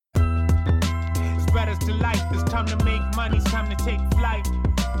is the life. It's time to make money. It's time to take flight.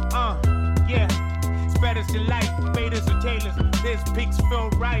 Yeah. Spreaders to light. Faders or tailors. This pigs feel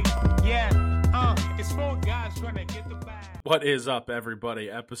right. Yeah. It's 4 guys trying to get the bag. What is up, everybody?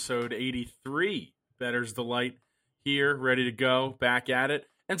 Episode 83. Better's the Light here, ready to go, back at it,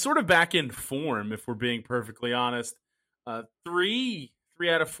 and sort of back in form, if we're being perfectly honest. Three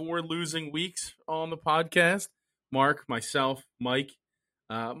out of 4 losing weeks on the podcast. Mark, myself, Mike.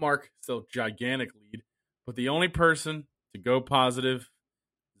 Mark, still gigantic lead, but the only person to go positive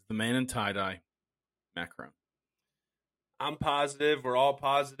is the man in tie-dye, Matt Crone. I'm positive. We're all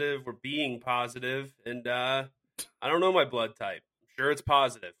positive. We're being positive, and I don't know my blood type. I'm sure it's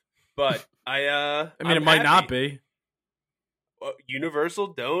positive, but it might not be. Universal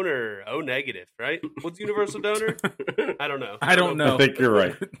donor. O negative, right? What's universal donor? I don't know. I don't know. I think you're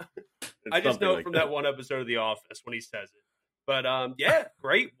right. I just know it from that one episode of The Office when he says it. But yeah,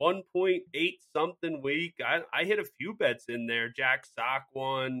 great 1.8 something week. I hit a few bets in there. Jack Sock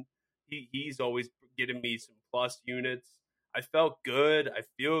won. He's always getting me some plus units. I felt good. I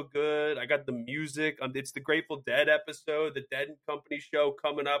feel good. I got the music. It's the Grateful Dead episode, the Dead and Company show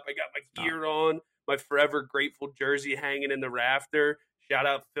coming up. I got my gear on, my Forever Grateful jersey hanging in the rafter. Shout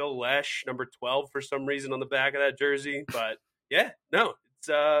out Phil Lesh, number 12 for some reason on the back of that jersey. But yeah, no, it's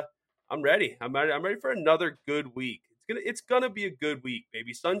I'm ready. I'm ready for another good week. It's gonna be a good week,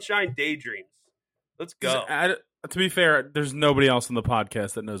 baby. Sunshine Daydreams. Let's go. To be fair, there's nobody else on the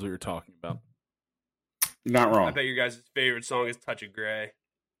podcast that knows what you're talking about. Not wrong. I bet your guys' favorite song is Touch of Grey.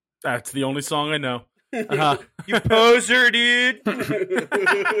 That's the only song I know. You poser, dude.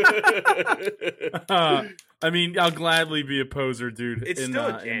 I mean, I'll gladly be a poser, dude. It's still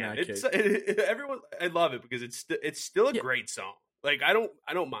a jam. Everyone, I love it because it's still a great song. Like I don't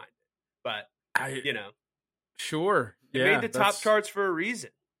mind it, but sure, it made the top charts for a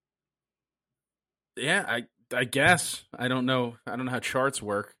reason. Yeah, I guess I don't know how charts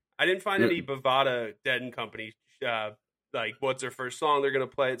work. I didn't find any Bovada Dead and Company like what's their first song they're gonna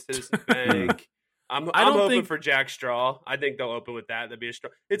play at Citizens Bank. I'm hoping for Jack Straw. I think they'll open with that. That'd be a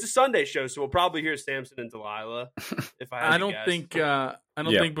straw. It's a Sunday show, so we'll probably hear Samson and Delilah. If I don't think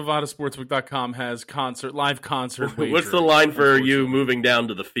BovadaSportsbook.com has live concert. What's the line for you moving down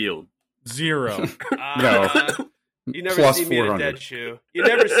to the field? 0. No. You never see me at a Dead show. You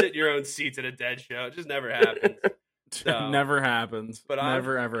never sit in your own seats at a Dead show. It just never happens. So, never happens. But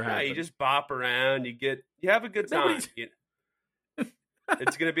never ever happens. You just bop around. You have a good time.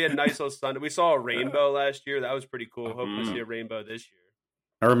 It's gonna be a nice little Sunday. We saw a rainbow last year. That was pretty cool. Hope we see a rainbow this year.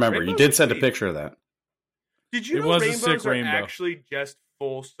 I remember Rainbows you did send a picture of that. Did you know rainbows are actually just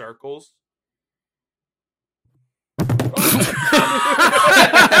full circles?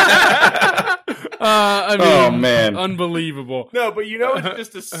 I mean, oh man, unbelievable. No, but it's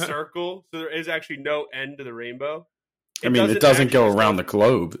just a circle, so there is actually no end to the rainbow. It doesn't go around the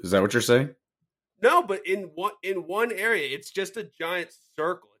globe. Is that what you're saying? No, but in one area, it's just a giant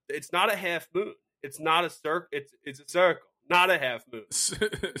circle. It's not a half moon. It's not a circle. It's a circle, not a half moon.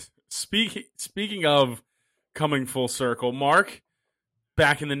 Speaking of coming full circle, Mark,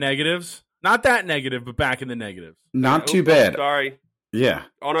 back in the negatives. Not that negative, but back in the negatives. Not too bad. Sorry. Yeah.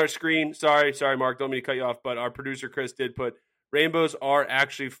 On our screen, sorry, Mark. Don't mean to cut you off, but our producer Chris did put rainbows are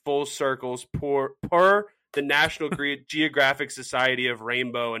actually full circles per the National Geographic Society of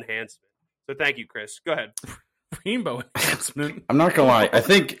Rainbow Enhancement. So thank you, Chris. Go ahead. Rainbow enhancement. I'm not gonna lie. I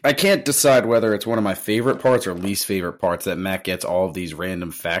think I can't decide whether it's one of my favorite parts or least favorite parts that Matt gets all of these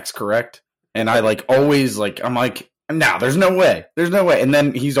random facts correct. And I I'm like, no, there's no way. There's no way. And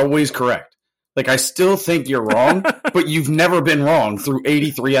then he's always correct. Like, I still think you're wrong, but you've never been wrong through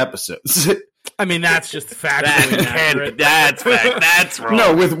 83 episodes. I mean, that's just factually inaccurate. That's wrong.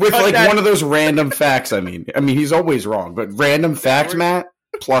 No, with one of those random facts. I mean, he's always wrong, but random facts, Matt,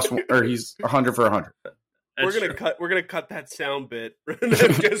 he's 100 for 100. We're gonna cut that sound bit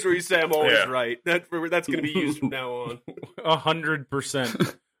just where you say I'm always right. That's gonna be used from now on.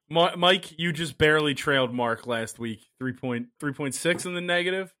 100%. Mike, you just barely trailed Mark last week. 3.6 in the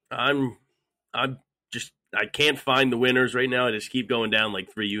negative. I can't find the winners right now. I just keep going down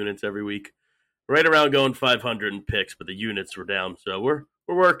like 3 units every week. Right around going 500 in picks, but the units were down. So we're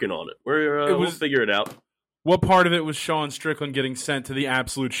working on it. We'll figure it out. What part of it was Sean Strickland getting sent to the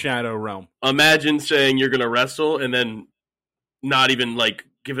absolute shadow realm? Imagine saying you're going to wrestle and then not even like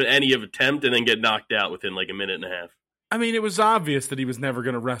give it any of attempt and then get knocked out within like a minute and a half. I mean, it was obvious that he was never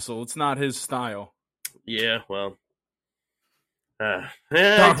going to wrestle. It's not his style. Yeah, well. I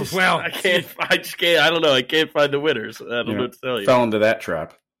just can't. I don't know. I can't find the winners. I don't know what to tell you. Fell into that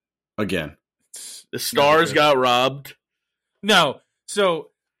trap again. The stars got robbed. No. So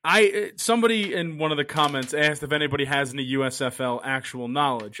Somebody in one of the comments asked if anybody has any USFL actual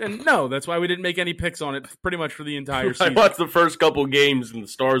knowledge, and no, that's why we didn't make any picks on it pretty much for the entire I season. watched the first couple games and the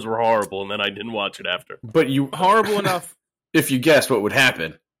Stars were horrible, and then I didn't watch it after. But Horrible enough. if you guessed what would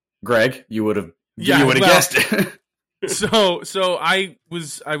happen, Greg, you would have guessed it. So I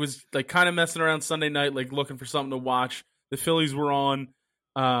was like kind of messing around Sunday night, like looking for something to watch. The Phillies were on,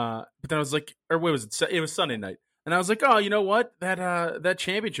 but then I was like, or what was it? It was Sunday night, and I was like, oh, you know what? That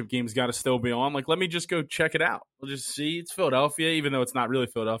championship game's got to still be on. Like, let me just go check it out. We'll just see. It's Philadelphia, even though it's not really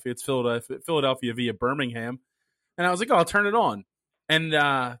Philadelphia. It's Philadelphia via Birmingham, and I was like, oh, I'll turn it on.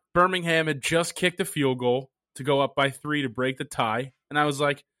 And Birmingham had just kicked a field goal to go up by 3 to break the tie, and I was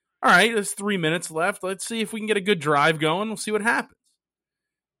like, all right, there's 3 minutes left. Let's see if we can get a good drive going. We'll see what happens.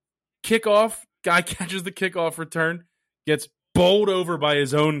 Kickoff, guy catches the kickoff return, gets bowled over by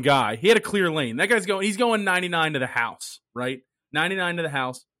his own guy. He had a clear lane. That guy's he's going 99 to the house, right? 99 to the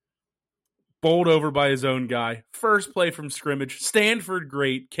house. Bowled over by his own guy. First play from scrimmage. Stanford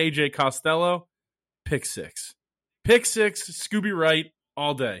great. KJ Costello, pick six. Pick six, Scooby Wright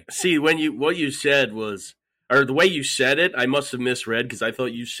all day. See, what you said was, or the way you said it, I must have misread because I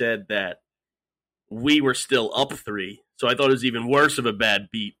thought you said that we were still up 3. So I thought it was even worse of a bad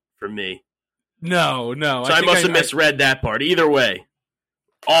beat for me. No. So I must have misread that part. Either way,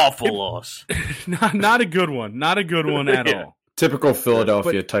 awful loss. Not a good one. Not a good one at all. Typical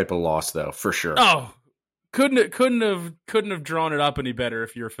Philadelphia type of loss, though, for sure. Oh, couldn't have drawn it up any better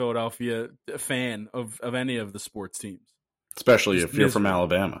if you're a Philadelphia fan of any of the sports teams. Especially Just if you're from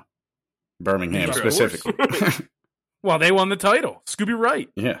Alabama. Birmingham Yeah, specifically. Well, they won the title. Scooby Wright.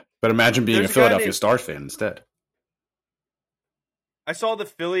 Yeah. But imagine being There's a a guy Philadelphia named- Stars fan instead. I saw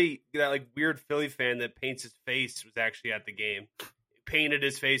that like weird Philly fan that paints his face was actually at the game. Painted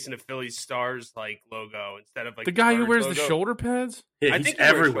his face in a Philly Stars like logo instead of like The guy who Stars wears logo. the shoulder pads? Yeah, I he's think he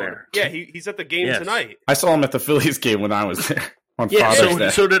wears everywhere. shoulder- Yeah, he's at the game Yes. tonight. I saw him at the Phillies game when I was there on Yeah, Father's Day.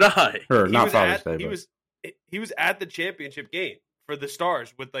 so did I. Or He not was Father's at- Day, He but was he was at the championship game for the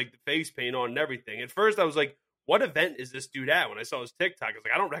Stars with like the face paint on and everything. At first, I was like, "What event is this dude at?" When I saw his TikTok, I was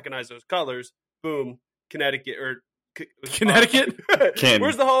like, "I don't recognize those colors." Boom, Connecticut or Connecticut? Canton.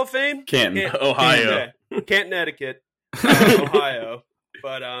 Where's the Hall of Fame? Ohio. Canton, Connecticut, Ohio.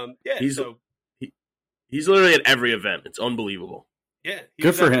 But yeah, He's- so He's literally at every event. It's unbelievable. yeah, he Good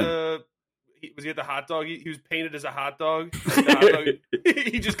was for at him. was he at the hot dog? He was painted as a hot dog. The hot dog-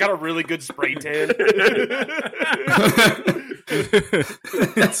 he just got a really good spray tan.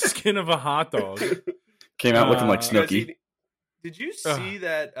 Skin of a hot dog. Came out looking like Uh, Snooki. Did you see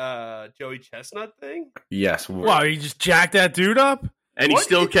that Joey Chestnut thing? Yes. Wow, you just jacked that dude up? And he What?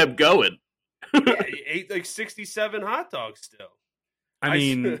 still kept going. Yeah, he ate like 67 hot dogs still. I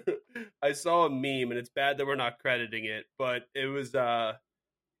mean, I saw a meme, and it's bad that we're not crediting it, but it was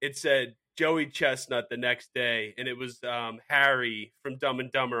it said Joey Chestnut the next day, and it was Harry from Dumb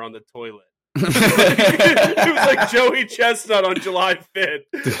and Dumber on the toilet. It was like Joey Chestnut on July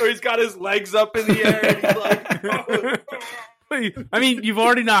 5th, where he's got his legs up in the air, and he's like, I mean, you've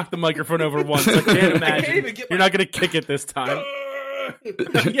already knocked the microphone over once. I can't imagine even get you're my- not going to kick it this time.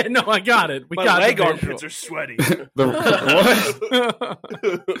 Yeah, no, I got it. We my got leg the armpits are sweaty. What?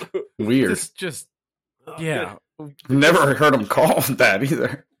 visual. Weird. just yeah. Never heard him call that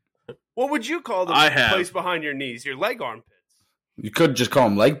either. What would you call the I have. place behind your knees? Your leg armpits? You could just call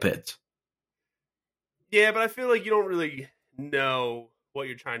him leg pits. Yeah, but I feel like you don't really know what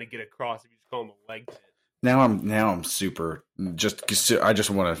you're trying to get across if you just call them a leg pit. Now I'm super. I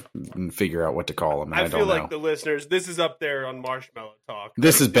just want to figure out what to call him. And I feel don't like know. the listeners, this is up there on Marshmallow Talk.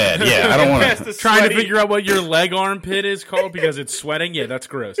 This is bad. Yeah, I don't want Past to. the Trying to sweaty- figure out what your leg armpit is called because it's sweating. Yeah, that's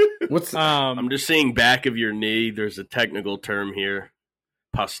gross. What's I'm just seeing back of your knee. There's a technical term here.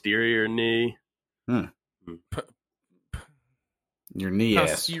 Posterior knee. your knee ass?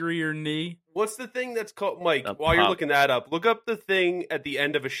 Posterior knee. What's the thing that's called, Mike? A While you're pop. looking that up, look up the thing at the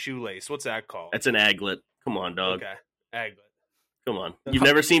end of a shoelace. What's that called? That's an aglet. Come on, dog. Okay, aglet. Come on. You've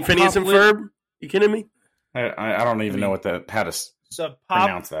never seen Phineas and Ferb? You kidding me? I don't even know what that. How to The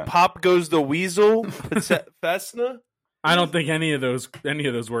pronounce that? Pop goes the weasel. Fesna? I don't think any of those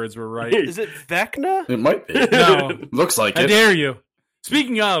words were right. Is it Vecna? It might be. No. Looks like I it. dare you.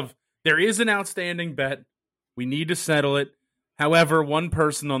 Speaking of, there is an outstanding bet. We need to settle it. However, one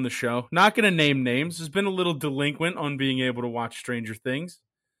person on the show, not going to name names, has been a little delinquent on being able to watch Stranger Things.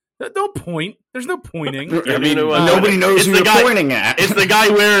 No point. There's no pointing. I mean, You know what? nobody knows It's who the you're guy- pointing at. It's the guy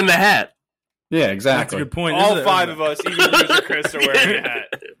wearing the hat. Yeah, That's a exactly. good point. All This is five of us, even Loser Chris, are wearing a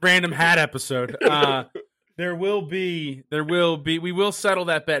hat. random hat episode. We will settle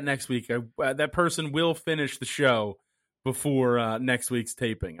that bet next week. That person will finish the show before next week's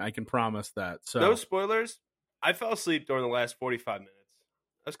taping. I can promise that. So no spoilers. I fell asleep during the last 45 minutes.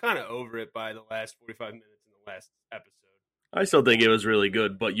 I was kind of over it by the last 45 minutes in the last episode. I still think it was really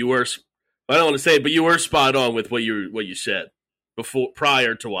good, but you were. I don't want to say it, but you were spot on with what you said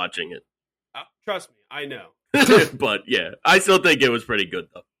prior to watching it. Trust me, I know. But yeah, I still think it was pretty good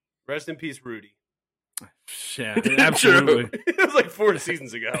though. Rest in peace, Rudy. Yeah, absolutely. It was like 4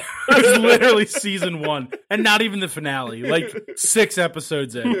 seasons ago. It was literally season 1, and not even the finale. Like 6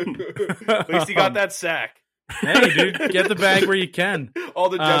 episodes in. At least he got that sack. Hey, dude, get the bag where you can. All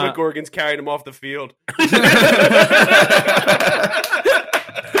the Demogorgons carried him off the field.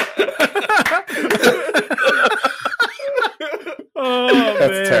 Oh,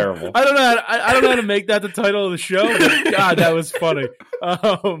 That's man. terrible. I don't know how to make that the title of the show, but God, that was funny.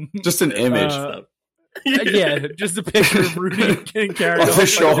 Just an image. Yeah, just a picture of Rudy getting carried On off the by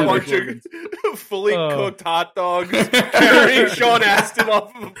shoulder. the Bunch Demogorgons. of fully cooked hot dogs carrying Sean Astin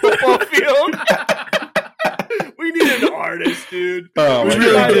off of a football field. We need an artist, dude. Oh, We my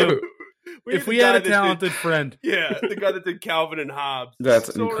really God. do. We need If the we guy had a that did- talented friend. Yeah, the guy that did Calvin and Hobbes.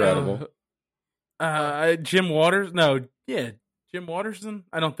 That's So, incredible. Jim Waters? No, yeah, Jim Watterson?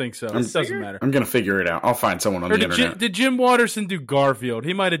 I don't think so. It doesn't matter. I'm going to figure it out. I'll find someone on Or the did, internet. did Jim Watterson do Garfield?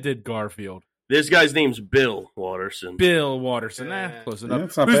 He might have did Garfield. This guy's name's Bill Watterson. Bill Watterson. Yeah. Close Yeah, enough.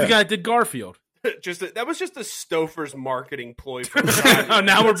 that's not Who's bad. the guy that did Garfield? that was just a Stouffer's marketing ploy for the Oh,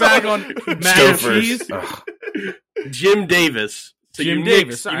 now we're back on mac and Stouffer's. cheese. Ugh, Jim Davis. So Jim you Davis.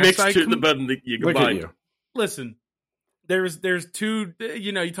 Mix, you Alright, mix so I two, can- the button that you look at combine. you. Listen, there's two,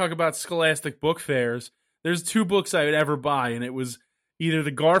 you talk about Scholastic book fairs. There's 2 books I would ever buy, and it was either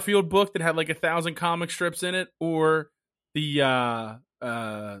the Garfield book that had like 1,000 comic strips in it, or the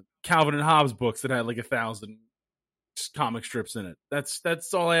Calvin and Hobbes books that had like 1,000 comic strips in it.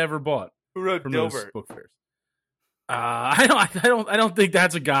 That's all I ever bought Who wrote from those Dilbert? book fairs. I don't think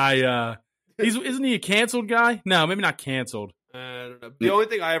that's a guy. Isn't he a canceled guy? No, maybe not canceled. I don't know. The only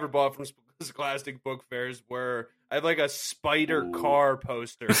thing I ever bought from Scholastic book fairs were I have like a spider car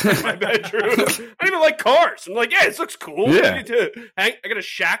poster in my bedroom. I even like cars. I'm like, yeah, this looks cool. Yeah. I got a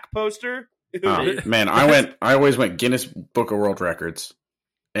Shaq poster. Oh, man, I always went Guinness Book of World Records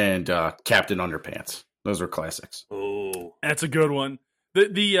and Captain Underpants. Those were classics. Oh, That's a good one.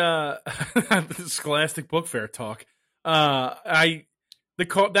 The Scholastic Book Fair talk.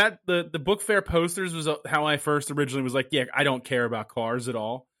 The book fair posters was how I first originally was like, yeah, I don't care about cars at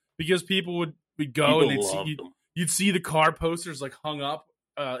all, because people would go people and loved them. you'd see the car posters like hung up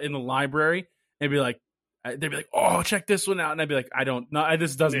in the library, and they'd be like, oh, check this one out, and I'd be like, I don't know,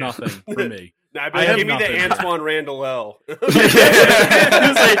 this does nothing for me. Nah, I have give me the nothing. Antoine Randall L. I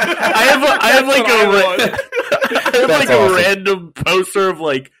have like That's a awesome. random poster of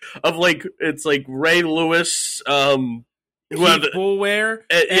like it's like Ray Lewis, who have Keith Bulware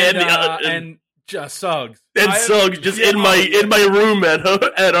and just Suggs. and Suggs just in my room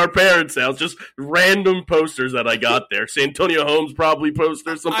at our parents' house, just random posters that I got there. San Antonio Holmes probably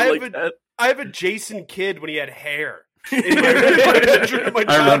poster, something like that. I have a Jason Kidd when he had hair in my bedroom, my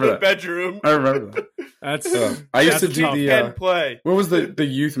I remember childhood that. bedroom. I remember that. That's I used to that's do tough. the Pen play. what was the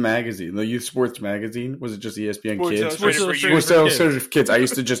youth magazine, the youth sports magazine? Was it just ESPN Sports Kids? Illustrated for Illustrated you. Sports Illustrated for Kids. I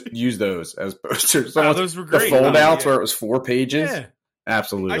used to just use those as posters. Oh, those were The great. fold outs Yeah. where it was 4 pages. Yeah,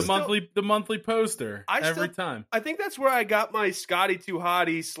 Absolutely. the monthly poster every time. I think that's where I got my Scotty Too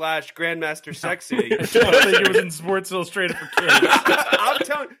Hottie / Grandmaster Sexy. I think it was in Sports Illustrated for Kids. I'm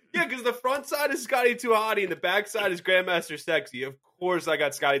telling yeah, because the front side is Scotty Too Hottie and the back side is Grandmaster Sexy. Of course, I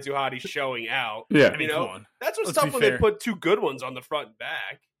got Scotty Too Hottie showing out. Yeah. I mean, You know, come on. That's what's Let's tough be when fair. they put 2 good ones on the front and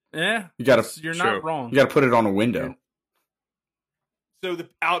back. Yeah, You gotta you're Sure. not wrong. you gotta put it on a window. So the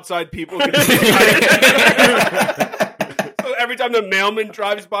outside people can see So every time the mailman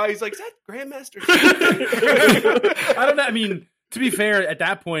drives by, he's like, is that Grandmaster Sexy? I don't know. I mean, to be fair, at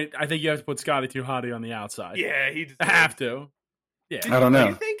that point, I think you have to put Scotty Too Hottie on the outside. Yeah, he I have to. Yeah, I don't Do know.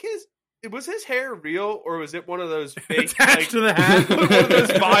 you think was his hair real, or was it one of those fake attached like, to the hat. one of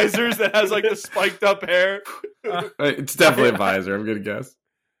those visors that has like the spiked up hair? It's definitely a visor, I'm gonna guess.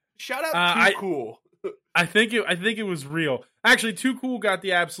 Shout out Too Cool. I think it was real. Actually, Too Cool got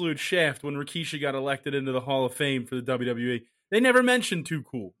the absolute shaft when Rikishi got elected into the Hall of Fame for the WWE. They never mentioned Too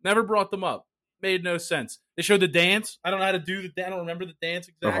Cool. Never brought them up. Made no sense. They showed the dance. I don't know how to do the dance. I don't remember the dance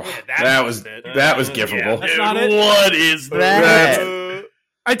exactly. Oh, that's that was it. gifable. That's not it. What is that?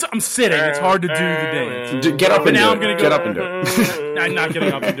 I'm sitting. It's hard to do the dance. Get up But and now do I'm gonna it. go- Get up and do it. I'm not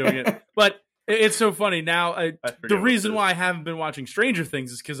getting up and doing it. But It's so funny now. forget The what reason it is. why I haven't been watching Stranger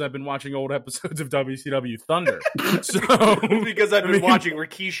Things is because I've been watching old episodes of WCW Thunder. So Because I've been watching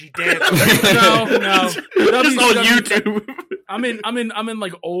Rikishi dance. no, Just on YouTube. I'm in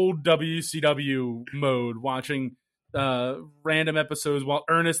like old WCW mode, watching random episodes while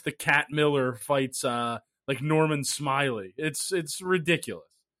Ernest the Cat Miller fights like Norman Smiley. It's ridiculous.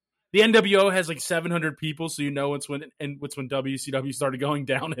 The NWO has like 700 people, so you know it's when WCW started going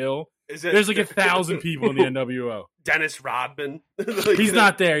downhill. There's like 1,000 people in the NWO. Dennis Rodman. He's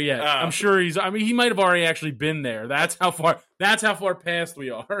not there yet. Oh. I'm sure he might have already actually been there. That's how far past we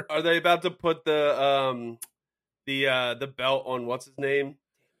are. Are they about to put the belt on what's his name?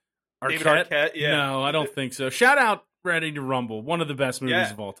 David Arquette? Yeah. No, I don't think so. Shout out Ready to Rumble, one of the best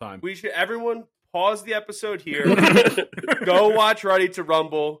movies of all time. We should everyone pause the episode here. Go watch Ready to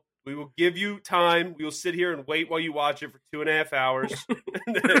Rumble. We will give you time. We will sit here and wait while you watch it for 2.5 hours.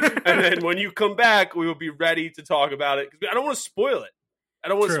 and then when you come back, we will be ready to talk about it. Because I don't want to spoil it. I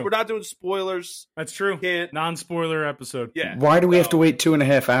don't want. We're not doing spoilers. That's true. Can't. Non-spoiler episode. Yeah. Why do we have to wait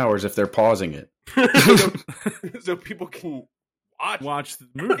 2.5 hours if they're pausing it? So people can watch the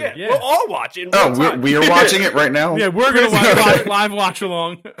movie. Yeah, Yeah. we'll all watch it. We are watching it right now. Yeah, we're gonna watch live watch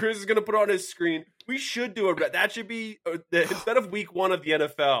along. Chris is gonna put it on his screen. We should do that. Should be instead of week 1 of the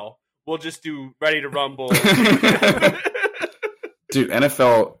NFL, we'll just do Ready to Rumble. Dude,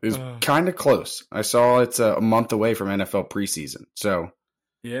 NFL is kind of close. I saw it's a month away from NFL preseason. So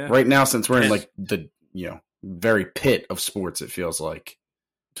Yeah. right now, since we're in like the very pit of sports, it feels like.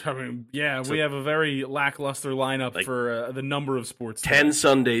 I mean, yeah, we have a very lackluster lineup Like for the number of sports. 10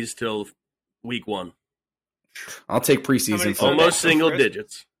 Sundays till week 1. I'll take preseason many football. Almost Sundays, single Chris?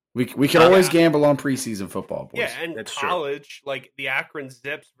 digits. We can always gamble on preseason football, boys. Yeah, and That's true. college, like the Akron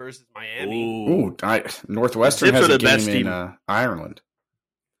Zips versus Miami. Ooh. Northwestern Zips has are a the best game in team. Ireland.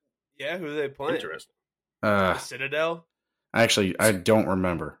 Yeah, who are they playing? Interesting. The Citadel. Actually, I don't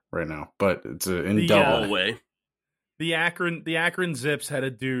remember right now, but it's in The, double. All the way. The Akron Zips had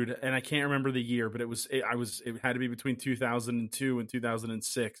a dude, and I can't remember the year, but it had to be between 2002 and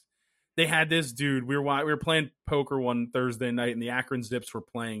 2006. They had this dude. We were playing poker one Thursday night, and the Akron Zips were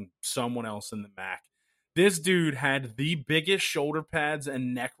playing someone else in the MAC. This dude had the biggest shoulder pads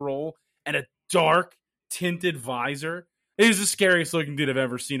and neck roll, and a dark tinted visor. He was the scariest looking dude I've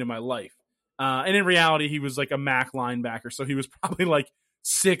ever seen in my life. And in reality, he was like a MAC linebacker, so he was probably like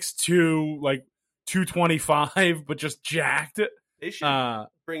 6'2", like 225, but just jacked. They should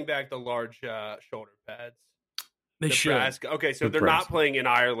bring back the large shoulder pads. They Nebraska. should. Okay, so they're not playing in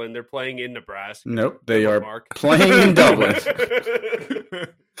Ireland. They're playing in Nebraska. Nope, they are Mark. playing in Dublin.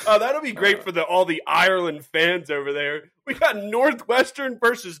 Oh, that'll be great for all the Ireland fans over there. We got Northwestern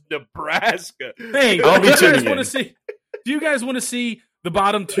versus Nebraska. Hey, I'll be do you guys tuning want in. to see? Do you guys want to see the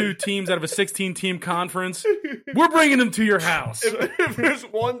bottom 2 teams out of a 16-team conference? We're bringing them to your house. If there's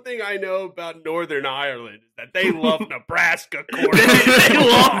one thing I know about Northern Ireland, is that they love Nebraska corn. They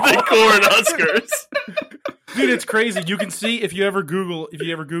love the corn Huskers. Dude, it's crazy. You can see if you ever Google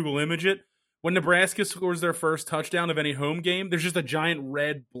image it, when Nebraska scores their first touchdown of any home game, there's just a giant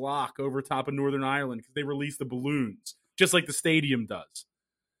red block over top of Northern Ireland because they release the balloons, just like the stadium does.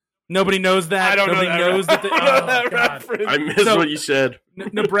 Nobody knows that. I don't Nobody know knows that. God. reference. I missed So- what you said.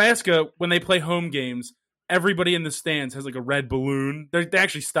 Nebraska, when they play home games, everybody in the stands has like a red balloon. They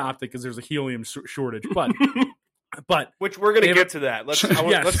actually stopped it because there's a helium shortage. But Which we're going to They- get to that. Let's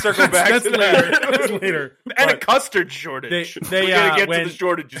Yes. let's circle back That's to later. that. That's later. And a But custard shortage. they, we're going to get when- to the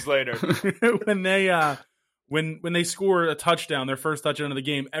shortages later. when they score a touchdown, their first touchdown of the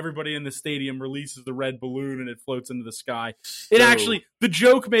game, everybody in the stadium releases the red balloon and it floats into the sky. The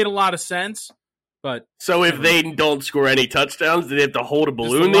joke made a lot of sense, but So if they don't score any touchdowns, do they have to hold a just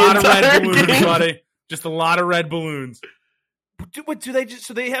balloon a lot of the entire red balloons, game? buddy. Just a lot of red balloons. What do they just?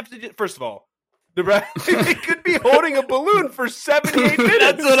 So they have to. First of all, they could be holding a balloon for 78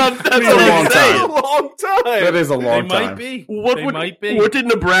 minutes. That's what I'm a long saying. That's a long time. That is a They long might time. be. What They would- might be. What did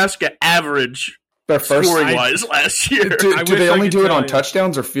Nebraska average Their first scoring wise last year? Do I they wish I only could do it tell on you.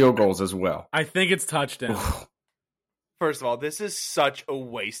 touchdowns or field goals as well? I think it's touchdown. First of all, this is such a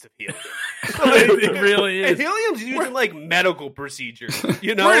waste of helium. It really And is. helium's used in like medical procedures.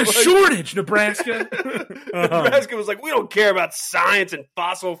 You know, We're in a Like- shortage, Nebraska. Nebraska was like, we don't care about science and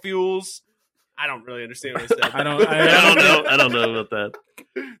fossil fuels. I don't really understand what I said. I don't. I don't know. I don't know about that.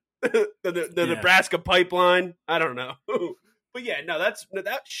 the Yeah. Nebraska pipeline. I don't know, but yeah, no, that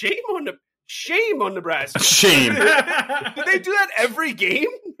shame on Nebraska. Shame. Did they do that every game?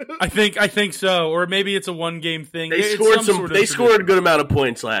 I think so, or maybe it's a one game thing. They It's scored some sort of They tradition. scored a good amount of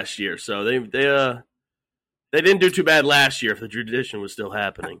points last year, so they They didn't do too bad last year if the tradition was still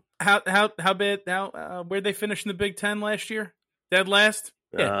happening. How bad? Where'd they finish in the Big Ten last year? Dead last?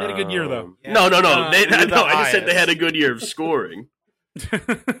 Yeah, they had a good year though. Yeah. No. I just said they highest. had a good year of scoring.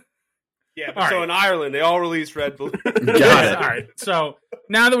 Yeah, All so right. in Ireland, they all released Red Bull. Got it. All right. So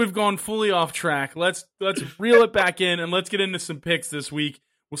now that we've gone fully off track, let's reel it back in and let's get into some picks this week.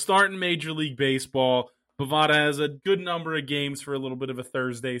 We'll start in Major League Baseball. Bovada has a good number of games for a little bit of a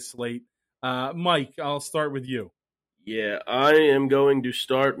Thursday slate. Mike, I'll start with you. Yeah, I am going to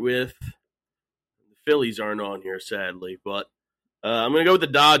start with the Phillies aren't on here, sadly, but I'm going to go with the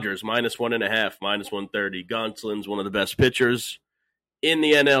Dodgers, -1.5, -130. Gonsolin's one of the best pitchers in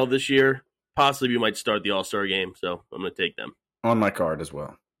the NL this year. Possibly we might start the All-Star game, so I'm going to take them. On my card as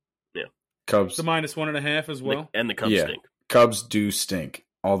well. Yeah. Cubs. The -1.5 as well. And the Cubs Yeah. stink. Cubs do stink.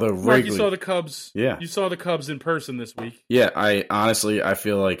 Although Mark, Wrigley. you saw the Cubs. Yeah. You saw the Cubs in person this week. Yeah, I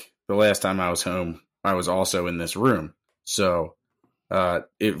feel like the last time I was home, I was also in this room. So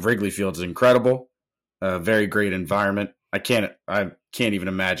Wrigley Field's incredible. Very great environment. I can't even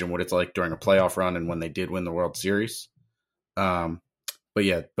imagine what it's like during a playoff run and when they did win the World Series. But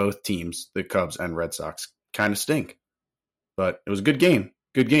yeah, both teams, the Cubs and Red Sox, kind of stink. But it was a good game.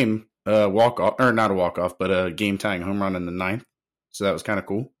 Good game. Walk off, or not a walk off, but a game tying home run in the 9th. So that was kind of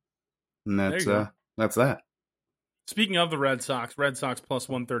cool. And that's There you go. that's that. Speaking of the Red Sox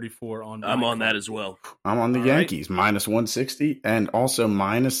 +134 on. I'm my on card. that as well. I'm on the All right. Yankees, -160, and also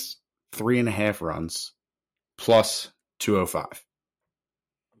 -3.5 runs, +205.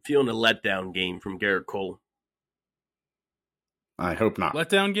 I'm feeling a letdown game from Garrett Cole. I hope not.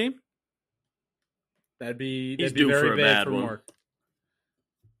 Letdown game. That'd be He's that'd be due very for a bad bad for one. Mark.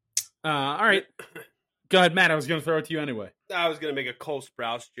 All right. Go ahead, Matt. I was going to throw it to you anyway. I was going to make a Cole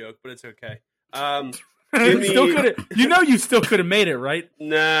Sprouse joke, but it's okay. You me- still could have made it, right?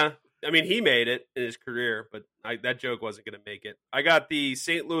 Nah. I mean, he made it in his career, but that joke wasn't going to make it. I got the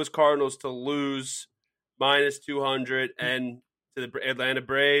St. Louis Cardinals to lose -200 and to the Atlanta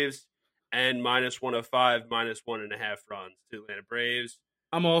Braves and -105, -1.5 runs to Atlanta Braves.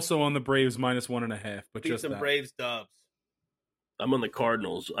 I'm also on the Braves -1.5, but Beat just some that. Braves dubs. I'm on the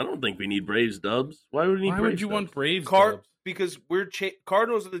Cardinals. I don't think we need Braves dubs. Why would we need Why Braves would you dubs? want Braves? dubs? Because we're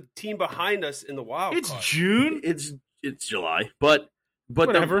Cardinals are the team behind us in the wild It's card. June. It's July, but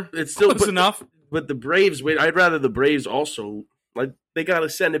Whatever. it's still Close enough. But the Braves, I'd rather the Braves also like they got to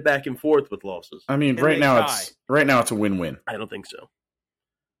send it back and forth with losses. I mean, And right they now tie. it's a win-win. I don't think so.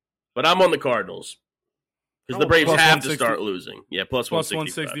 But I'm on the Cardinals because the Oh, Braves plus have 160 to start losing. Yeah, plus +165.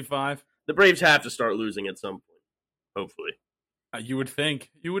 165. The Braves have to start losing at some point, hopefully, You would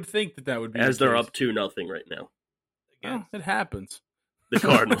think. You would think that would be as the they're case. up 2-0 right now. Well, it happens. The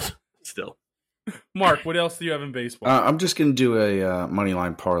Cardinals still. Mark, what else do you have in baseball? I'm just going to do a money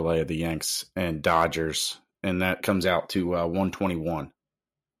line parlay of the Yanks and Dodgers, and that comes out to 121.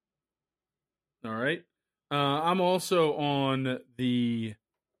 All right. I'm also on the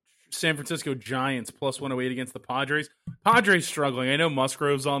San Francisco Giants +108 against the Padres. Padres struggling. I know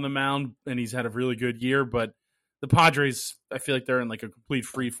Musgrove's on the mound, and he's had a really good year, but the Padres, I feel like they're in like a complete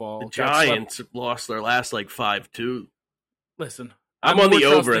free fall. The Giants lost their last 5-2. Listen, I'm on more the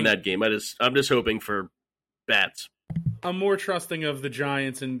over in trusting- that game. I'm just hoping for bats. I'm more trusting of the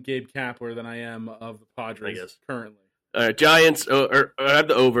Giants and Gabe Kapler than I am of the Padres I guess. currently. Giants I have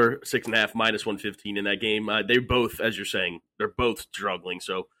the over 6.5 -115 in that game. They both, as you're saying, they're both struggling.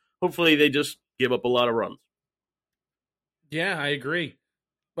 So hopefully they just give up a lot of runs. Yeah, I agree.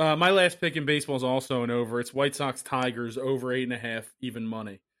 My last pick in baseball is also an over. It's White Sox Tigers over 8.5 even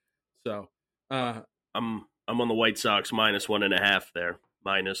money. So I'm on the White Sox -1.5 there,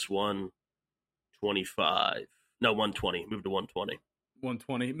 -125. No, 120. Move to 120.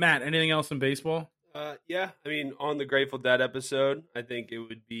 120. Matt, anything else in baseball? Yeah, I mean, on the Grateful Dead episode, I think it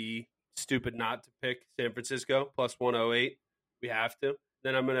would be stupid not to pick San Francisco +108. We have to.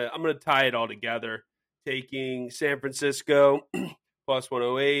 Then I'm gonna tie it all together, taking San Francisco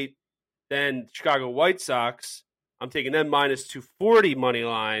 +108. Then Chicago White Sox, I'm taking them -240 money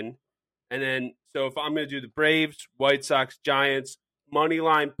line, and then so if I'm gonna do the Braves, White Sox, Giants money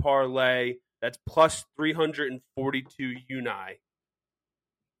line parlay, that's +342 Uni.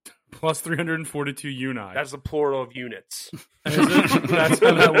 +342 Uni. That's the plural of units. Is it? That's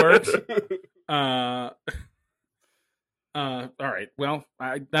how that works. All right. Well,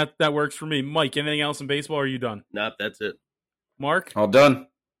 that works for me. Mike, anything else in baseball? Or are you done? Nope, that's it. Mark, All done.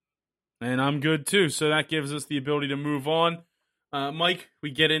 and I'm good too. So that gives us the ability to move on. Mike, we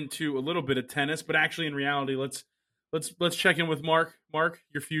get into a little bit of tennis, but actually, in reality, let's check in with Mark. Mark,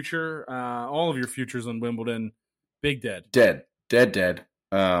 your future, all of your futures on Wimbledon, big dead. Dead.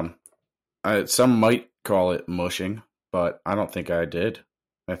 Some might call it mushing, but I don't think I did.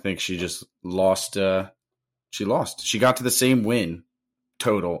 I think she just lost. She lost. She got to the same win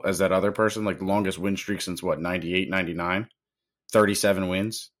total as that other person, like the longest win streak since 98, 99, 37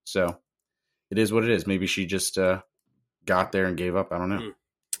 wins. So it is what it is. Maybe she just got there and gave up. I don't know.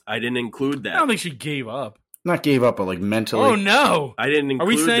 I didn't include that. I don't think she gave up. Not gave up, but like mentally. Oh no! I didn't include Are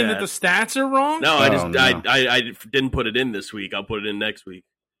we saying that the stats are wrong? No, no. I didn't put it in this week. I'll put it in next week.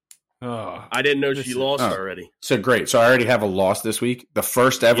 Oh. I didn't know she lost already. So great. So I already have a loss this week. The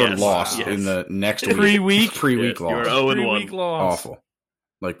first ever loss Yes. in the next week. Pre-week? Pre-week Yes, loss. you're 0-1. Week loss. Awful.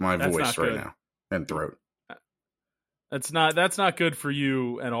 Like my That's voice not right good. now and throat. That's not good for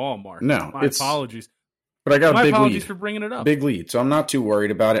you at all, Mark. No, My it's- apologies. But I got My a big apologies lead. for bringing it up. Big lead. So I'm not too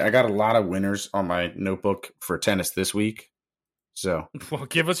worried about it. I got a lot of winners on my notebook for tennis this week. So Well,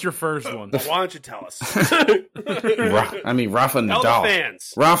 give us your first one. Why don't you tell us? Rafa Tell the Nadal.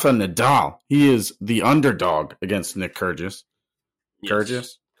 fans. Rafa Nadal. He is the underdog against Nick Kyrgios. Yes. Kyrgios.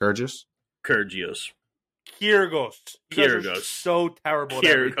 Kyrgios. Kyrgios. You guys are Kyrgios. so terrible at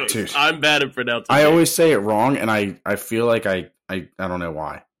everything. Kyrgios. Dude. I'm bad at pronouncing I names. always say it wrong, and I feel like I don't know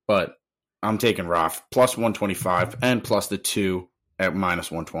why, but I'm taking Raf plus 125 and plus the 2 at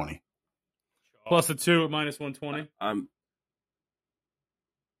minus 120. Plus a 2 at minus 120. I'm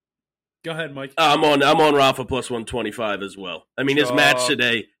Go ahead, Mike. I'm on Rafa plus 125 as well. I mean, his match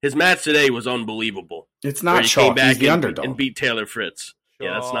today was unbelievable. It's Where not he came chalk. back He's the and, underdog. and beat Taylor Fritz.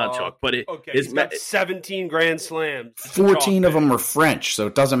 Yeah, that's not chalk. But Okay, his he's got 17 Grand Slams. 14 of Chalk, them are French, so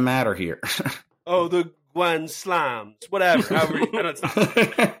it doesn't matter here. Oh, the Gwen Slams. Whatever. However, no, it's not.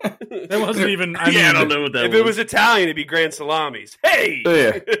 That wasn't even. I don't know what that If was. it was Italian, it'd be Grand Salamis. Hey!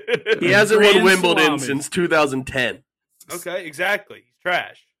 Yeah. He hasn't Grand won Wimbledon salami. since 2010. Okay, exactly. He's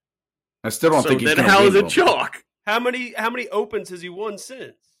trash. I still don't So think he's then going to how win is it Wimbledon. chalk? How many Opens has he won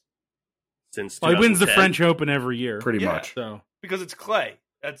since? Since Well, he wins the 2010? French Open every year. Pretty Yeah. much. So Because it's clay.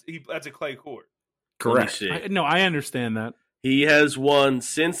 That's a clay court. Let me Correct. see. I understand that. He has won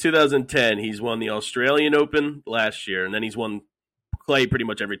since 2010. He's won the Australian Open last year, and then he's won clay pretty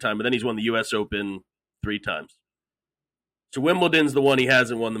much every time. But then he's won the U.S. Open 3 times. So Wimbledon's the one he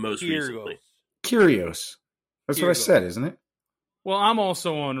hasn't won the most recently. Curious. That's what I Kyrgios. said, isn't it? Well, I'm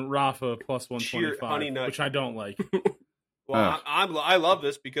also on Rafa plus Cheer Honey 125, Nut. which I don't like. Well, Oh. I love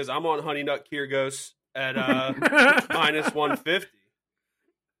this because I'm on Honey Nut Kyrgios at minus 150.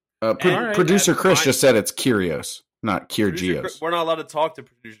 All right. Producer That's Chris fine. just said it's Curios, not Producer Kyrgios. Chris- We're not allowed to talk to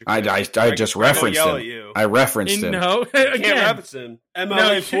producer. I Chris. just Greg will referenced yell him. at you. I referenced him. No, You can't again. reference him. MLA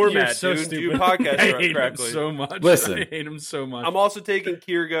No, you're format, so dude. stupid. Do podcast I hate him correctly. so much. Listen. I hate him so much. I'm also taking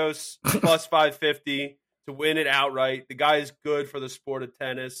Kyrgios plus 550 to win it outright. The guy is good for the sport of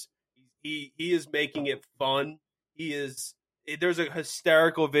tennis. He is making it fun. He is. There's a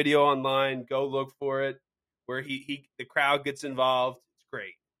hysterical video online. Go look for it, where the crowd gets involved. It's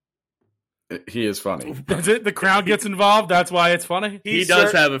great. He is funny. That's it. The crowd gets involved. That's why it's funny. He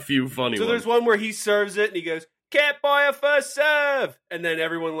does have a few funny So ones. there's one where he serves it and he goes, "Can't buy a first serve," and then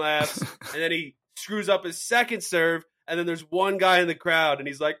everyone laughs, and then he screws up his second serve, and then there's one guy in the crowd and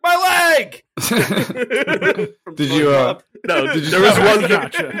he's like, "My leg!" From Did you, SpongeBob. No, Did you- there was one.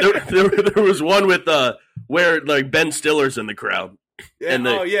 Gotcha. There was one with where like Ben Stiller's in the crowd, Yeah, and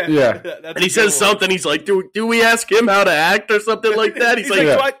the- oh yeah, Yeah. That's and he a says good one. something. He's like, "Do we ask him how to act or something like that?" He's like,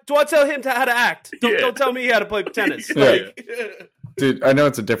 Yeah. do I tell him how to act? Yeah. Don't tell me how to play tennis. Yeah. Like, Dude, I know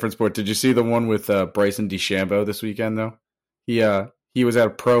it's a different sport. Did you see the one with Bryson DeChambeau this weekend though? He was at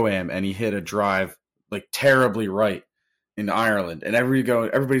a pro-am and he hit a drive like terribly right in Ireland, and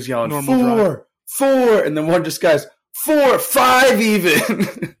everybody's yelling Normal 4, and then one just goes 4, 5 even.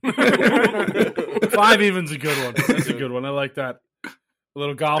 5 even's a good one. That's a good one. I like that. A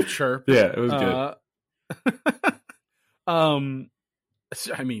little golf chirp. Yeah, it was good.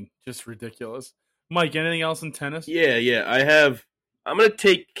 I mean, just ridiculous. Mike, anything else in tennis? Yeah. I'm gonna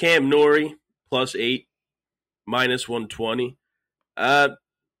take Cam Norrie plus 8, minus 120.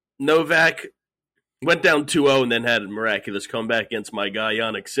 Novak went down 2-0 and then had a miraculous comeback against my guy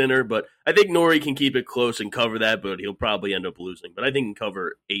Yannick Sinner. But I think Norrie can keep it close and cover that, but he'll probably end up losing. But I think he can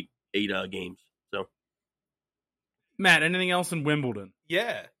cover eight games. So Matt, anything else in Wimbledon?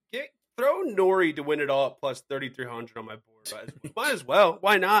 yeah, throw Nori to win it all at plus 3,300 on my board. Might as well.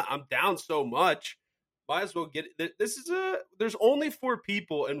 Why not? I'm down so much. Might as well get it. There's only 4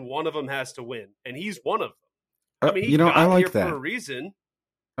 people and one of them has to win, and he's one of them. I mean, he got I like here that. for a reason.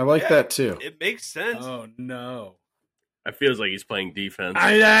 I like Yeah. that too. It makes sense. Oh no! I feels like he's playing defense.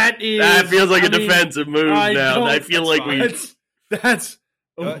 That feels like a defensive move now. I feel like we. That's.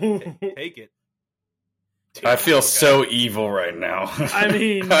 Take it. I feel so evil right now. I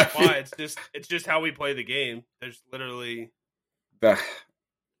mean, why? It's just how we play the game. There's literally.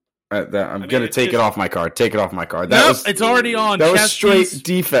 I'm gonna take it off my card. Take it off my card. It's already on. That was chess straight piece,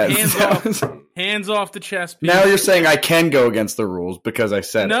 defense. hands off the chess piece. Now you're saying I can go against the rules because I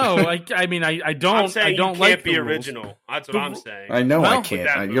said no. it. I mean, I don't. I'm saying I don't you like can't be the rules. original. That's what I'm saying. I know Well, I can't.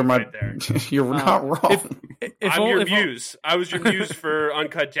 that You're my. right there. You're not wrong. I'm your muse. I was your muse for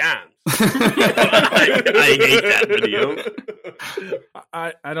Uncut Gems. I hate that video.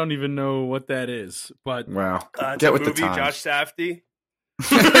 I don't even know what that is, but Wow. It's Get a with movie, the times. Josh Safdie.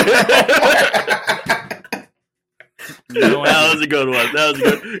 That was a good one. That was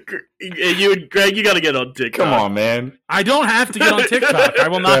good. You and Greg, you got to get on TikTok. Come on, man. I don't have to get on TikTok. I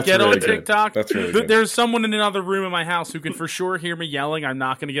will not That's get really on good. TikTok. That's really good. There's someone in another room in my house who can for sure hear me yelling. I'm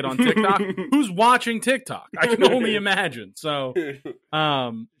not going to get on TikTok. Who's watching TikTok? I can only imagine. So,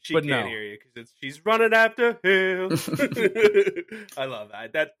 She but can't no. hear you because she's running after him. I love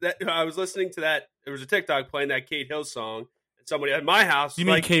that. That I was listening to that. There was a TikTok playing that Kate Hill song, and somebody at my house. You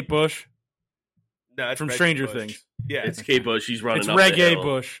mean Kate Bush No, it's from Reggie Stranger Bush. Things? Yeah, It's Kate Bush. She's running It's up the Reggae hill.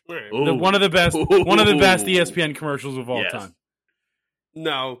 Bush. Ooh. One of the best Ooh. ESPN commercials of all Yes. time.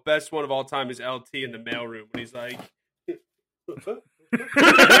 No, best one of all time is LT in the mailroom when he's like.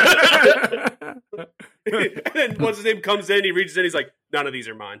 And then once his name comes in, he reaches in, he's like, none of these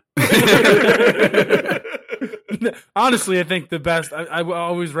are mine. Honestly, I think the best. I will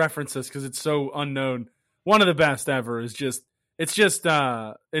always reference this because it's so unknown. One of the best ever is it's just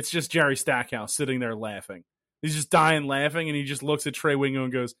Jerry Stackhouse sitting there laughing. He's just dying laughing, and he just looks at Trey Wingo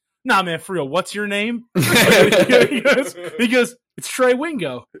and goes, "Nah, man, for real, what's your name?" he goes, "It's Trey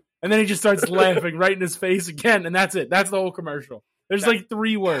Wingo," and then he just starts laughing right in his face again, and that's it. That's the whole commercial. There's like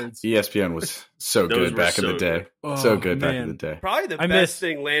 3 words. ESPN was so Those good were back in so the day. good. Oh, So good back man. in the day. Probably the I best miss-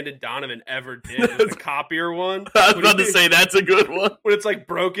 thing Landon Donovan ever did was the copier one. I was about to say that's a good one. When it's like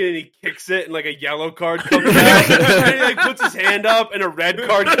broken and he kicks it and like a yellow card comes out. And he like puts his hand up and a red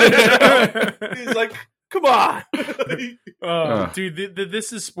card comes out. He's like, come on. Dude,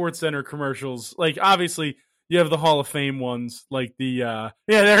 this is Sports Center commercials. Like, obviously, you have the Hall of Fame ones, like yeah,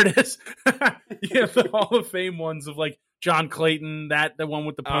 there it is. You have the Hall of Fame ones of like John Clayton, the one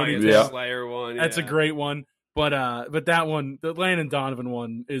with the ponytail. the Slayer one. That's a yeah. great one. But that one, the Landon Donovan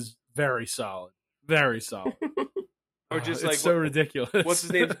one, is very solid. Very solid. Or just It's like so ridiculous. what's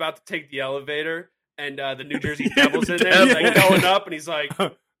his name's about to take the elever and the New Jersey Devils in there. He's like going up and he's like,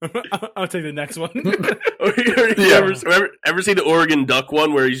 I'll take the next one. Ever see the Oregon Duck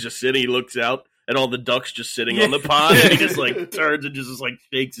one where he's just sitting, he looks out, and all the ducks just sitting on the pond, and he just like turns and just like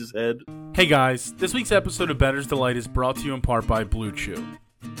shakes his head. Hey guys, this week's episode of Better's Delight is brought to you in part by Blue Chew.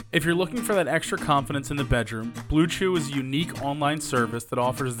 If you're looking for that extra confidence in the bedroom, Blue Chew is a unique online service that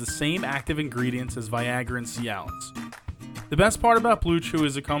offers the same active ingredients as Viagra and Cialis. The best part about Blue Chew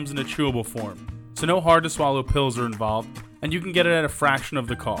is it comes in a chewable form, so no hard-to-swallow pills are involved, and you can get it at a fraction of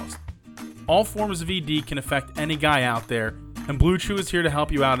the cost. All forms of ED can affect any guy out there, and Blue Chew is here to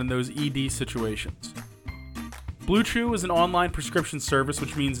help you out in those ED situations. Blue Chew is an online prescription service,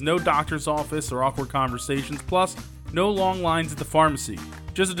 which means no doctor's office or awkward conversations, plus no long lines at the pharmacy,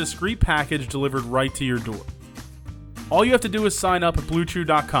 just a discreet package delivered right to your door. All you have to do is sign up at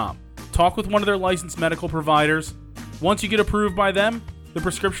BlueChew.com, talk with one of their licensed medical providers. Once you get approved by them, the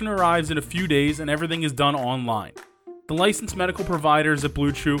prescription arrives in a few days and everything is done online. The licensed medical providers at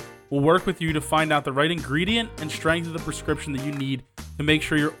Blue Chew will work with you to find out the right ingredient and strength of the prescription that you need to make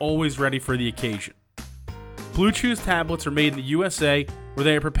sure you're always ready for the occasion. Blue Chew's tablets are made in the USA, where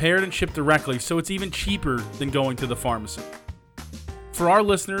they are prepared and shipped directly, so it's even cheaper than going to the pharmacy. For our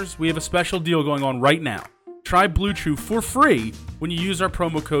listeners, we have a special deal going on right now. Try Blue Chew for free when you use our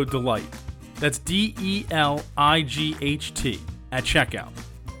promo code DELIGHT. That's DELIGHT at checkout.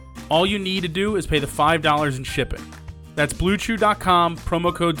 All you need to do is pay the $5 in shipping. That's BlueChew.com,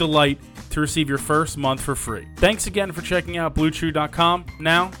 promo code DELIGHT, to receive your first month for free. Thanks again for checking out BlueChew.com.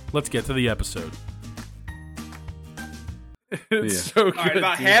 Now, let's get to the episode. It's so good. all right,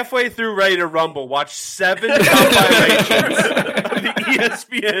 about dude. halfway through Ready to Rumble, watch 7 compilations of the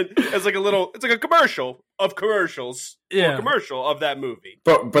ESPN as like it's like a commercial of commercials. Yeah. Or commercial of that movie.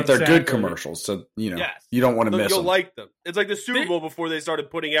 But they're good Exactly. commercials, so Yes. you don't want to miss You'll them. like them. It's like the Super Bowl before they started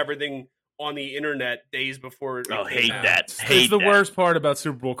putting everything on the internet days before. It Oh, came hate out. that. It's Hate the that. worst part about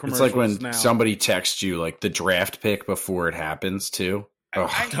Super Bowl It's commercials like when now. somebody texts you like the draft pick before it happens too. I Oh,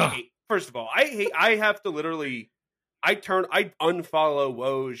 hate. First of all, I have to literally. I unfollow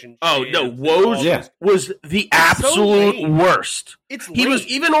Woj and. Oh Shams no, and Woj all Yeah. this. was the absolute lame. worst. It's He was lame.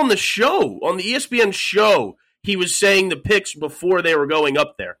 even on the show, on the ESPN show. He was saying the picks before they were going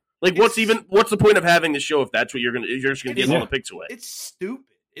up there. Like, what's the point of having the show if that's what you're just gonna give all the picks away? It's stupid.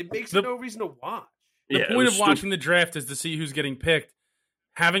 It makes no reason to watch. The point of watching the draft is to see who's getting picked.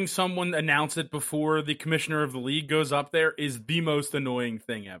 Having someone announce it before the commissioner of the league goes up there is the most annoying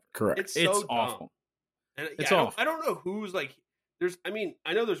thing ever. Correct. It's awful. And it's awful. I don't know who's like.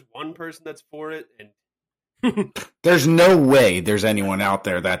 I know there's one person that's for it, and there's no way there's anyone out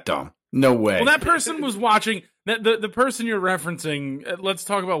there that dumb. No way. Well, that person was watching. The person you're referencing. Let's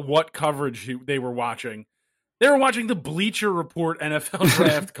talk about what coverage they were watching. They were watching the Bleacher Report NFL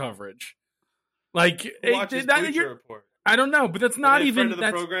draft coverage. Like Bleacher Report. I don't know, but that's not even friend of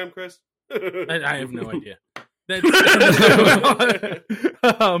the program, Chris. I have no idea. But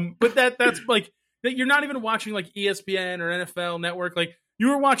that's like that. You're not even watching like ESPN or NFL Network. Like you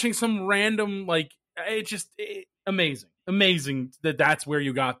were watching some random like. It's just amazing that that's where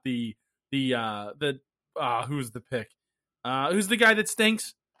you got the who's the pick? Who's the guy that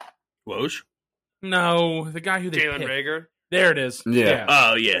stinks? Woj? No, the guy who they Jalen picked. Reagor. There it is. Yeah.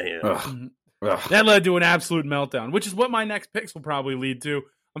 Oh yeah. Ugh. That led to an absolute meltdown, which is what my next picks will probably lead to.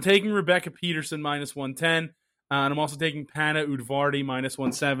 I'm taking Rebecca Peterson minus 110, and I'm also taking Panna Udvardy minus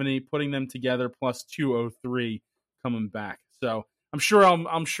 170, putting them together plus 203 coming back. So I'm sure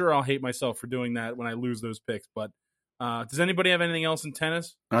I'll hate myself for doing that when I lose those picks. But does anybody have anything else in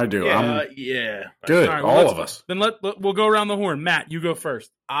tennis? I do. Yeah. Good. All right, all of us. Then we'll go around the horn. Matt, you go first.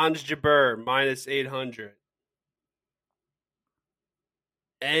 Ons Jabeur minus 800.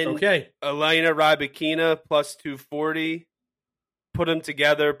 And Okay. Elena Rybakina plus 240. Put them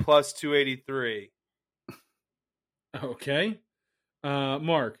together plus 283. Okay.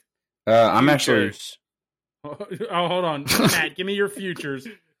 Mark. I'm actually. Oh, hold on. Matt, give me your futures.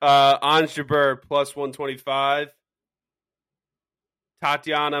 Ons Jabeur plus 125.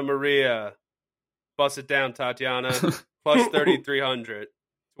 Tatiana Maria. Bust it down, Tatiana. Plus 3,300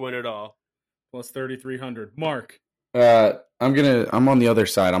 to win it all. Plus 3,300. Mark. I'm on the other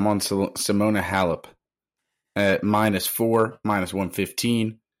side. I'm on Simona Halep at -4, minus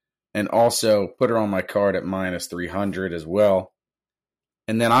 115, and also put her on my card at minus 300 as well.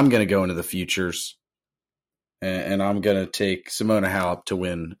 And then I'm going to go into the futures, and I'm going to take Simona Halep to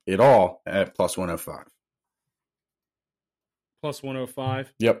win it all at plus 105. Plus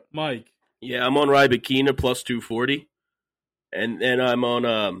 105. Yep. Mike. Yeah, I'm on Rybakina plus 240, and I'm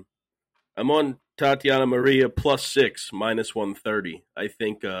on Tatiana Maria plus 6 minus 130. I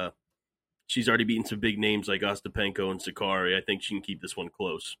think she's already beaten some big names like Ostapenko and Sakari. I think she can keep this one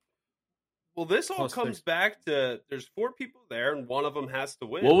close. Well, this all Plus comes 6. back to there's 4 people there, and one of them has to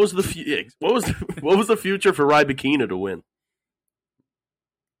win. What was the future for Rybakina to win?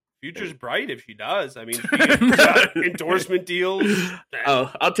 Future's bright if she does. I mean, endorsement deals.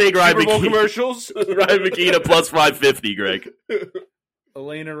 Oh, I'll take Super Bowl Rybakina. commercials. Rybakina plus 550, Greg.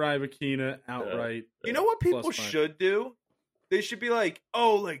 Elena Rybakina outright. You know what people plus 5. should do? They should be like,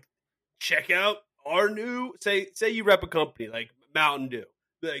 check out our new say you rep a company like Mountain Dew.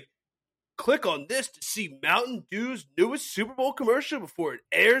 Be like, click on this to see Mountain Dew's newest Super Bowl commercial before it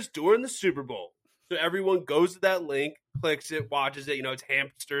airs during the Super Bowl. So everyone goes to that link, clicks it, watches it. You know, it's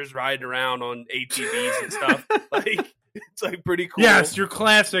hamsters riding around on ATVs and stuff. Like it's like pretty cool. Yes, your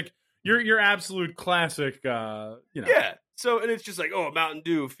classic. Your absolute classic. Yeah. So and it's just like, Mountain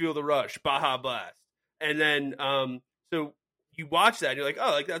Dew, feel the rush, Baja Blast, and then so you watch that and you're like,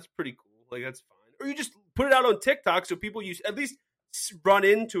 like that's pretty cool, like that's fine. Or you just put it out on TikTok so people at least run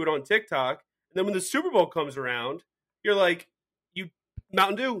into it on TikTok, and then when the Super Bowl comes around, you're like,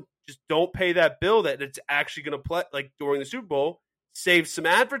 Mountain Dew, just don't pay that bill that it's actually going to play like during the Super Bowl. Save some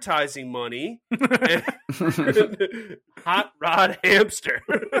advertising money. Hot Rod Hamster.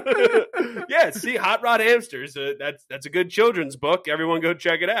 Yeah, see, Hot Rod Hamsters. That's a good children's book. Everyone go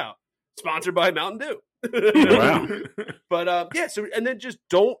check it out. Sponsored by Mountain Dew. Wow. But so and then just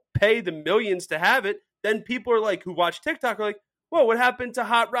don't pay the millions to have it. Then people are like, who watch TikTok are like, whoa, what happened to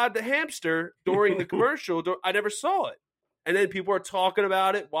Hot Rod the Hamster during the commercial? I never saw it. And then people are talking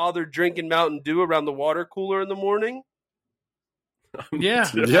about it while they're drinking Mountain Dew around the water cooler in the morning. Yeah.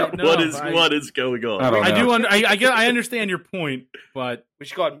 Yep. No, What is going on? I don't know. I understand your point, but We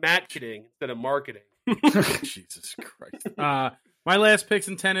should call it marketing instead of marketing. Jesus Christ. My last picks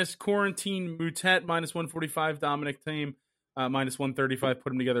in tennis: Quarantine Mutet minus 145, Dominic Thiem minus 135. Put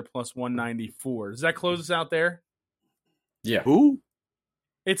them together plus 194. Does that close us out there? Yeah. Who?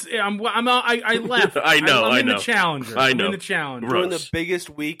 I left. I know. I'm in the Challenger. I know. I'm in the Challenger. Gross. During the biggest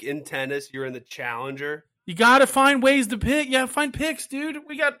week in tennis, you're in the Challenger. You got to find ways to pick. Yeah, find picks, dude.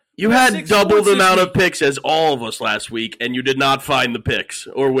 You got had 6 double sports the this amount of week. picks as all of us last week, and you did not find the picks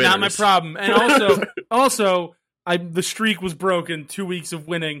or winners. Not my problem. And also The streak was broken. 2 weeks of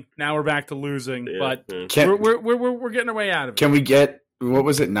winning. Now we're back to losing. But Can- we're getting our way out of it. Can we get, what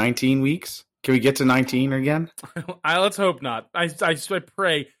was it, 19 weeks? Can we get to 19 again? Let's hope not. I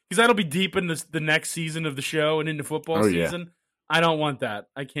pray, because that'll be deep in the next season of the show and into football season. I don't want that.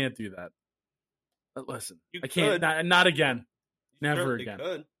 I can't do that. But listen, I can't. Not again. Never again.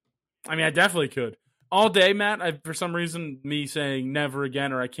 Could. I mean, I definitely could. All day, Matt, for some reason, me saying never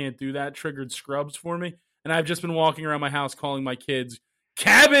again or I can't do that triggered Scrubs for me. And I've just been walking around my house calling my kids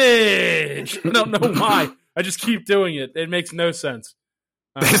cabbage. I don't know why. I just keep doing it. It makes no sense.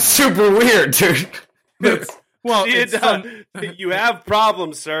 It's super weird, dude. Well, you have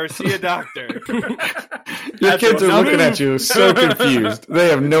problems, sir. See a doctor. Your kids are looking at you so confused. They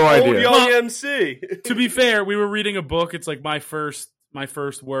have no idea. Old young MC. To be fair, we were reading a book. It's like my first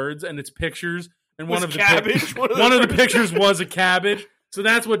words, and it's pictures. And one of the pictures was a cabbage. So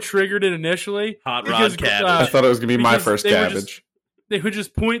that's what triggered it initially. Hot rod cabbage. I thought it was going to be my first cabbage. They would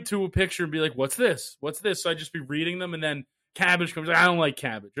just point to a picture and be like, "What's this? What's this?" So I'd just be reading them, and then cabbage comes. I don't like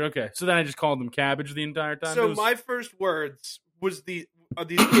cabbage. Okay, so then I just called them cabbage the entire time. So my first words was are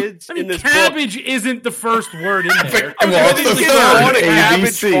these kids in this cabbage book? Isn't the first word in there? Are these kids on a cabbage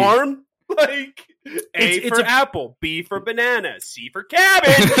ABC. farm? Like it's for apple, B for banana, C for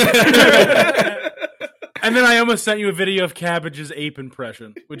cabbage. And then I almost sent you a video of Cabbage's ape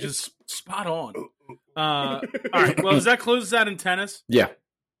impression, which is spot on. All right, well, does that close us out in tennis? Yeah.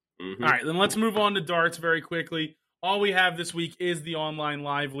 Mm-hmm. All right, then let's move on to darts very quickly. All we have this week is the online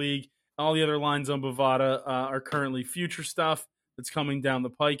live league. All the other lines on Bovada are currently future stuff that's coming down the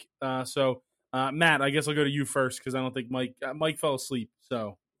pike. So, Matt, I guess I'll go to you first because I don't think Mike fell asleep.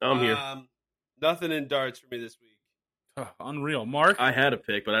 So I'm here. Nothing in darts for me this week. Unreal. Mark? I had a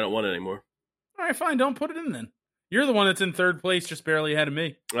pick, but I don't want it anymore. All right, fine. Don't put it in then. You're the one that's in third place, just barely ahead of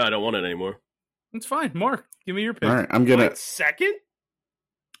me. I don't want it anymore. It's fine. Mark, give me your pick. All right, I'm going to... Second?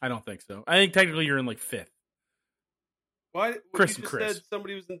 I don't think so. I think technically you're in like fifth. Why? Chris you and Chris. Said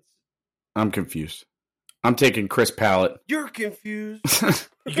somebody was in... I'm confused. I'm taking Chris Pallett. You're confused.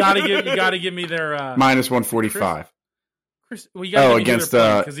 You gotta give me their minus 145. Chris, well, you gotta against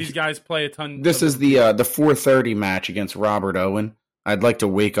because these guys play a ton. This is the 4:30 match against Robert Owen. I'd like to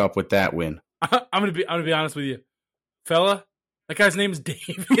wake up with that win. I'm gonna be honest with you, fella. That guy's name is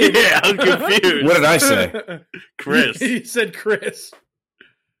David. Yeah, I'm confused. What did I say? Chris. He said Chris.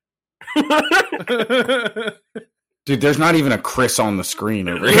 Dude, there's not even a Chris on the screen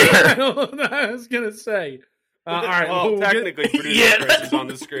over here. I was gonna say. All right. Well, technically, producer Chris is on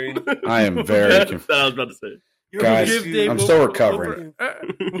the screen. I am very confused. I was about to say. Guys, I'm still recovering.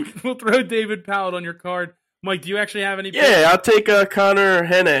 We'll throw David Pallett on your card. Mike, do you actually have any? Yeah, I'll take Connor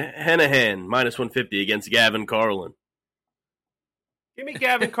Hennahan, minus 150 against Gavin Carlin. Give me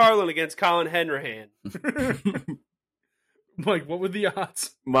Gavin Carlin against Colin Henrahan. Mike, what were the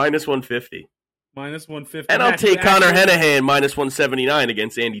odds? Minus 150. Minus 150. And I'll take Connor Hennahan, minus 179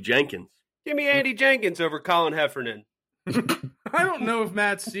 against Andy Jenkins. Give me Andy Jenkins over Colin Heffernan. I don't know if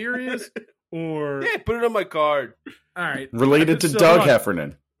Matt's serious or... Yeah, put it on my card. All right. Related to Doug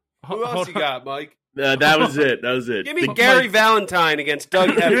Heffernan. Who else you got, Mike? That was it. Give me Gary Valentine against Doug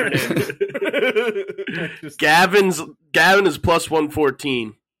Heffernan. Gavin is plus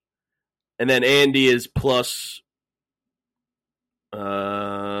 114. And then Andy is plus...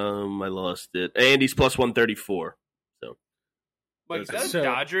 I lost it. Andy's plus 134. So, Mike, is that a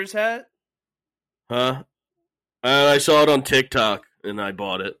Dodgers hat? Huh? I saw it on TikTok and I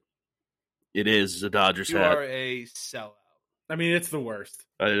bought it. It is a Dodgers hat. You are a sellout. I mean, it's the worst.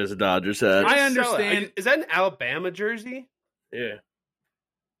 It is a Dodgers hat. I understand. Is that an Alabama jersey? Yeah.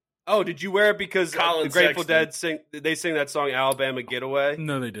 Oh, did you wear it because Colin the Grateful Sexton. Dead sing that song Alabama Getaway?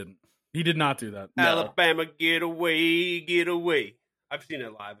 No, they didn't. He did not do that. No. Alabama Getaway, get away. I've seen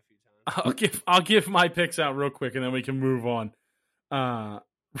it live a few times. I'll give my picks out real quick and then we can move on.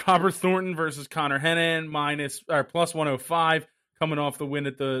 Robert Thornton versus Connor Hennahan plus 105 coming off the win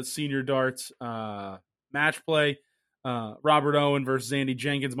at the senior darts match play. Robert Owen versus Andy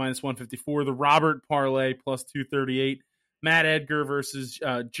Jenkins minus 154. The Robert parlay plus 238. Matt Edgar versus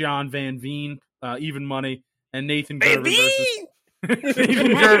John Van Veen even money, and Nathan Gervin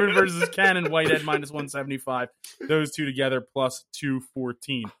versus Cannon Whitehead minus 175. Those two together plus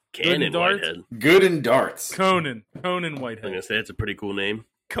 214. Cannon Whitehead. Good in darts. Conan I'm Whitehead. gonna say it's a pretty cool name.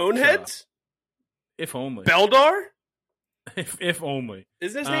 Coneheads? If only. Beldar? If only.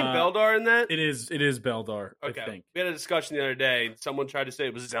 Isn't his name Beldar in that? It is Beldar, Okay. I think. We had a discussion the other day, and someone tried to say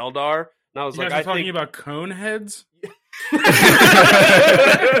it was Zeldar, and I was You like, guys I are talking think... about cone heads?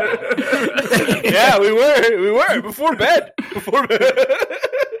 Yeah, we were before bed.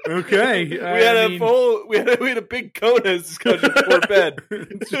 Okay. We had a big Coneheads discussion before bed.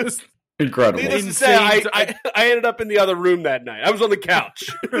 Just Incredible. Needless to say, I ended up in the other room that night. I was on the couch.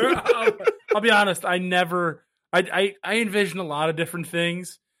 I'll be honest. I envision a lot of different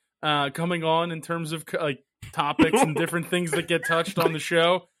things coming on in terms of like topics and different things that get touched on the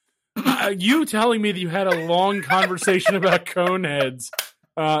show. You telling me that you had a long conversation about Coneheads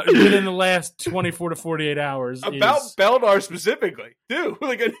within the last 24 to 48 hours about Beldar specifically, too.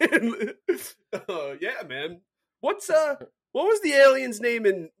 Like, yeah, man. What was the alien's name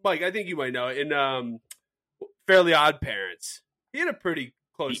in Mike? I think you might know it, in Fairly Odd Parents. He had a pretty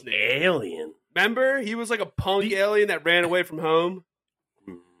close name. Alien. Remember, he was like a punk alien that ran away from home.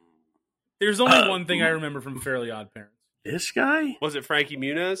 There's only one thing I remember from Fairly Odd Parents. This guy? Was it Frankie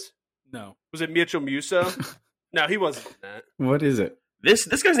Muniz? No. Was it Mitchell Musso? No, he wasn't in that. What is it? This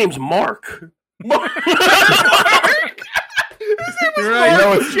guy's name's Mark. Mark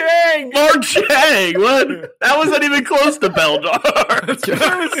Chang. Mark Chang. What? That wasn't even close to Beldar.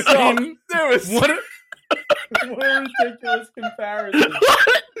 There was what a ridiculous comparison.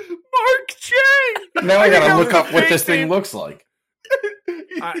 Mark Chang. Now I gotta look up what this thing looks like.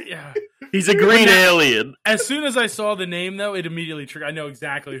 Yeah. He's a green alien. As soon as I saw the name, though, it immediately triggered. I know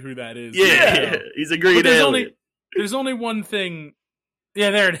exactly who that is. Yeah. He's a green alien. There's only one thing.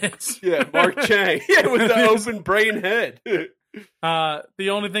 Yeah, there it is. Yeah, Mark Chang. Yeah, with the open brain head. The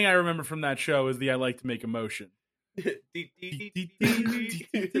only thing I remember from that show is the I Like to Make a Motion. It's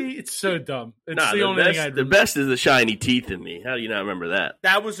so dumb. It's the only thing I remember. The best is the shiny teeth in me. How do you not remember that?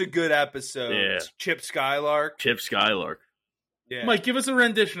 That was a good episode. Yeah. Chip Skylark. Yeah. Mike, give us a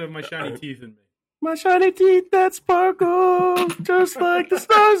rendition of My Shiny Teeth in Me. My shiny teeth that sparkle just like the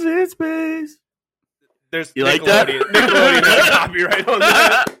stars in space. There's you like that? Nickelodeon has copyright on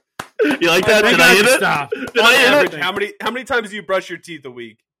that. You like that? Did I hit it? Stop. On average, how many times do you brush your teeth a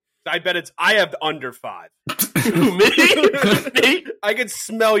week? I bet I have under 5. Me? I can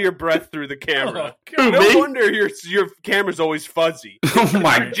smell your breath through the camera. Oh, no wonder your camera's always fuzzy. Oh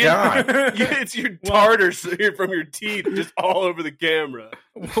my god! It's your tartar from your teeth just all over the camera.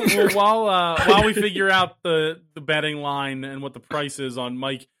 Well, while we figure out the betting line and what the price is on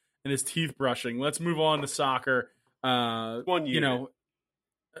Mike and his teeth brushing, let's move on to soccer. One unit. You know,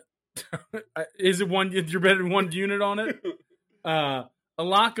 is it one? You're betting one unit on it. A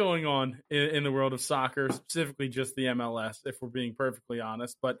lot going on in the world of soccer, specifically just the MLS, if we're being perfectly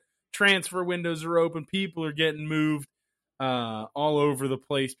honest. But transfer windows are open. People are getting moved all over the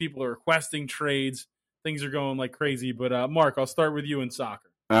place. People are requesting trades. Things are going like crazy. But, Mark, I'll start with you in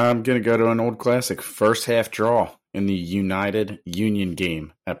soccer. I'm going to go to an old classic. First half draw in the United Union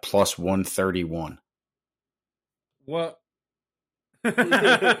game at plus 131. What?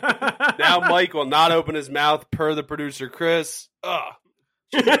 Now Mike will not open his mouth per the producer, Chris. Ugh.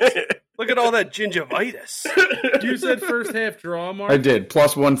 Look at all that gingivitis. You said first half draw, Mark? I did.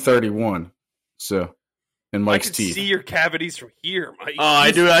 Plus 131. So, in Mike's I can teeth. see your cavities from here, Mike. Oh,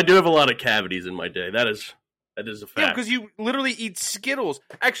 I do have a lot of cavities in my day. That is a fact. Yeah, because you literally eat Skittles.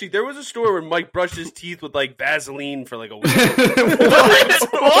 Actually, there was a story where Mike brushed his teeth with like Vaseline for like a week.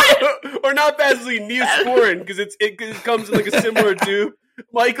 What? Or not Vaseline, Neosporin, because it comes in like a similar tube.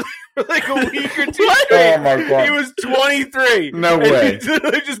 Mike, for like a week or two straight, Oh my god. he was 23. No way. He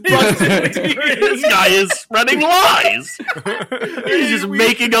just brushed his teeth. This guy is spreading lies. He's just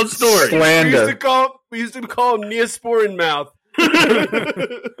making up stories. Slander. We used to call him Neosporin mouth.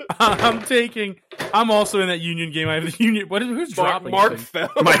 I'm also in that Union game. I have the Union. Who's dropping? Mark fell.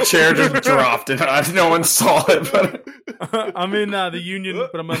 My chair just dropped and no one saw it. But I'm in the Union,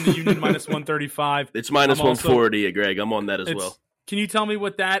 but I'm on the Union minus 135. It's minus 140, Greg. I'm on that as well. Can you tell me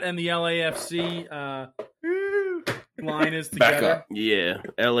what that and the LAFC line is Back together? up. Yeah.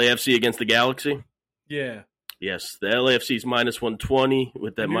 LAFC against the Galaxy? Yeah. Yes. The LAFC is minus 120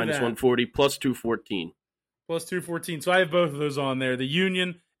 with that minus 140 plus 214. Plus 214. So I have both of those on there. The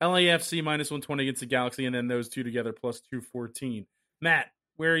Union, LAFC minus 120 against the Galaxy, and then those two together plus 214. Matt,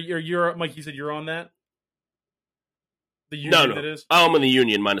 where you're Mike, you said you're on that? The Union No. that is? I'm in the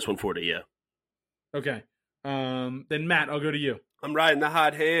Union minus 140, yeah. Okay. Then Matt, I'll go to you. I'm riding the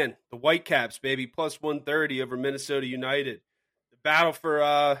hot hand. The Whitecaps, baby, plus 130 over Minnesota United. The battle for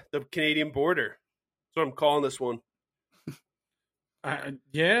the Canadian border. That's what I'm calling this one.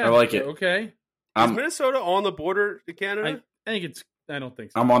 Yeah. I like it. Okay. Is Minnesota on the border to Canada? I don't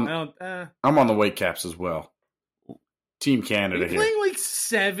think so. I'm on the Whitecaps as well. Team Canada Are you here. playing like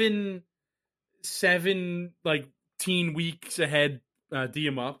seven like teen weeks ahead? D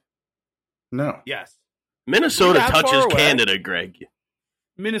 'em up. No. Yes. Minnesota You're that touches far away. Canada, Greg.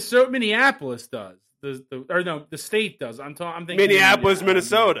 Minnesoplis does. the state does. I'm thinking Minneapolis,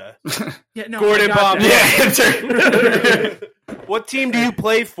 Minnesota. Yeah, no, Gordon Bob. Yeah. What team do you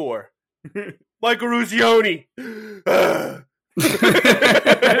play for? Michael Ruzioni. I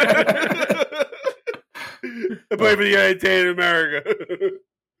play for the United States of America.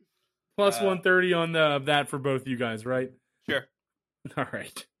 Plus 130 on that for both you guys, right? Sure. All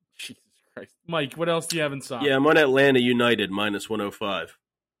right. Jesus Christ. Mike, what else do you have in soccer? Yeah, I'm on Atlanta United minus 105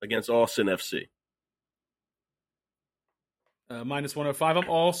 against Austin FC. Minus 105. I'm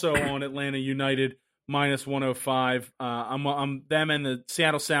also on Atlanta United minus 105. I'm them and the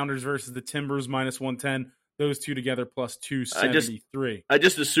Seattle Sounders versus the Timbers minus 110. Those two together plus 273. I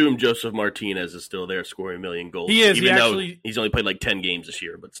just assume Joseph Martinez is still there scoring a million goals. He is. Even though he's only played like 10 games this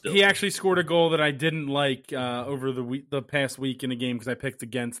year, but still. He actually scored a goal that I didn't like over the past week in a game because I picked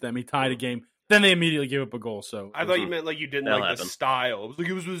against them. He tied a game. Then they immediately gave up a goal. So I thought you meant like you didn't That'll like the happen. style. It was like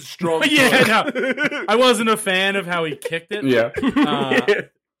it was strong. Yeah, no. I wasn't a fan of how he kicked it. Yeah.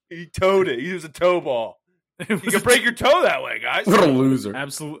 He towed it. He was a toe ball. You can break your toe that way, guys. What a loser.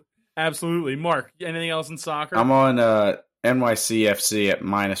 Absolutely. Mark, anything else in soccer? I'm on NYCFC at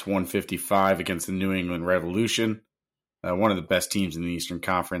minus 155 against the New England Revolution. One of the best teams in the Eastern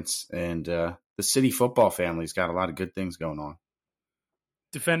Conference. And the City football family's got a lot of good things going on.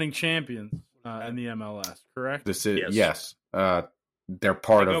 Defending champions in the MLS, correct? The City, Yes. yes. They're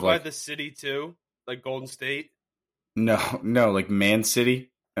part They go of by like the city too, like Golden State. no, like Man City.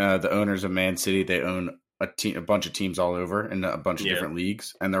 The owners of Man City, they own a bunch of teams all over in a bunch of different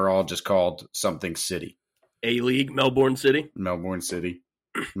leagues, and they're all just called something City. A-League, Melbourne City. Melbourne City,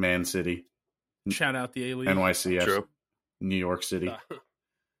 Man City, Shout out the A-League. NYCFC, True. New York City.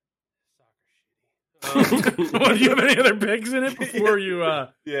 Well, do you have any other picks in it before you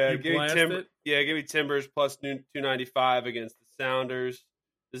Yeah, you give me blast it? give me Timbers plus 295 against the Sounders.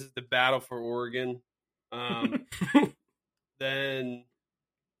 This is the battle for Oregon. Then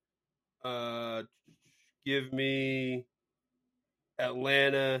give me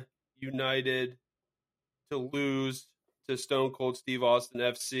Atlanta United to lose to Stone Cold Steve Austin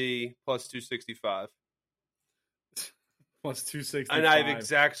FC plus 265. Plus 265. And I have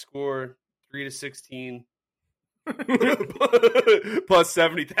exact score 3-16 plus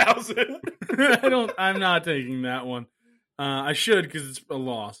 70,000. I'm not taking that one. I should because it's a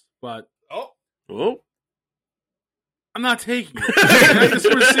loss, but Oh, I'm not taking it. I just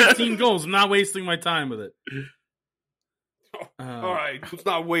scored 16 goals. I'm not wasting my time with it. All right, let's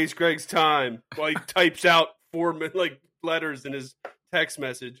not waste Greg's time while he types out 4 letters in his text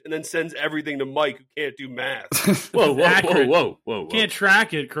message and then sends everything to Mike, who can't do math. whoa. Can't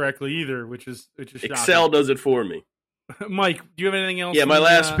track it correctly either, which is shocking. Excel does it for me. Mike, do you have anything else? Yeah, my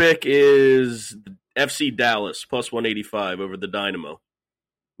last pick is FC Dallas plus 185 over the Dynamo.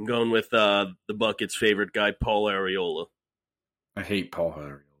 I'm going with the Buckets' favorite guy, Paul Arriola. I hate Paul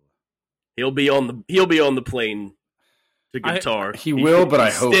Arriola. He'll be on the plane to Qatar. He will, but I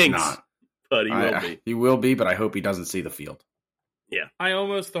hope stinks, not. But he will be. He will be, but I hope he doesn't see the field. Yeah. I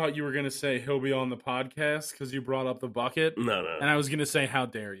almost thought you were going to say he'll be on the podcast because you brought up the bucket. No. And I was going to say, how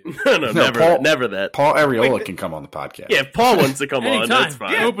dare you? No, never that. Paul Arriola can come on the podcast. Yeah, if Paul wants to come on, Anytime. that's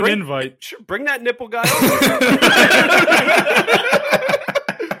fine. Yeah, open invite. Sure, bring that nipple guy on.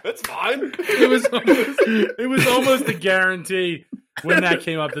 That's fine. It was almost a guarantee when that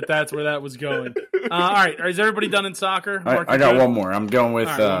came up that's where that was going. All right, is everybody done in soccer? Mark, I got one more. I'm going with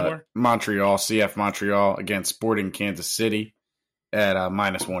All right, one more. Montreal, CF Montreal against Sporting Kansas City at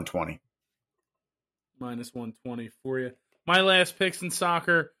minus 120. Minus 120 for you. My last picks in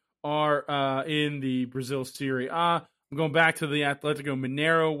soccer are in the Brazil Serie A. I'm going back to the Atletico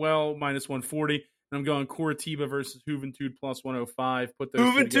Mineiro, minus 140. And I'm going Curitiba versus Juventude plus 105. Put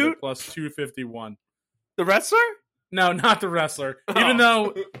those two together plus 251. The wrestler? No, not the wrestler. Even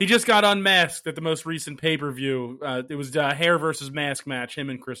though he just got unmasked at the most recent pay-per-view. It was a hair versus mask match, him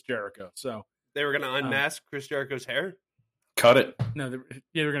and Chris Jericho. So they were going to unmask Chris Jericho's hair? Cut it. No,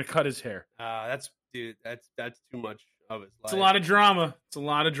 they're going to cut his hair. That's too much of his life. It's a lot of drama.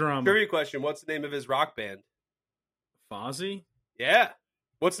 Trivia question: what's the name of his rock band? Fozzy? Yeah.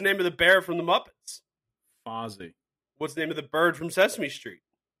 What's the name of the bear from the Muppets? Fozzy. What's the name of the bird from Sesame Street?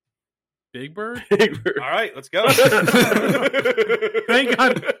 Big Bird? All right, let's go. Thank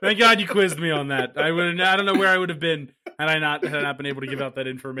God you quizzed me on that. I don't know where I would have been had I not been able to give out that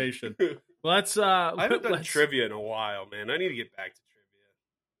information. I haven't done trivia in a while, man. I need to get back to trivia.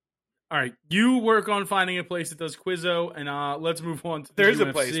 All right, you work on finding a place that does Quizzo, and let's move on to the There's UFC.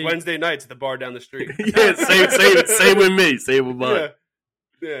 a place Wednesday nights at the bar down the street. Yeah, same with me. Same with mine.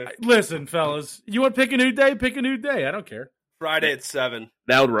 Yeah. Listen, fellas, you want to pick a new day? Pick a new day. I don't care. Friday at 7.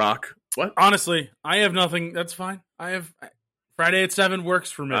 That would rock. What? Honestly, I have nothing. That's fine. Friday at 7 works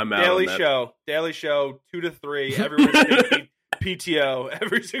for me. I'm out Daily on that. show, 2 to 3. Everyone's going to be PTO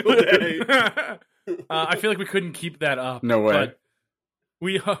every single day. I feel like we couldn't keep that up. No way.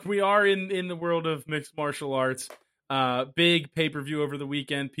 But we are in the world of mixed martial arts. Big pay-per-view over the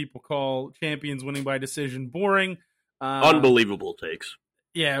weekend. People call champions winning by decision boring. Unbelievable takes.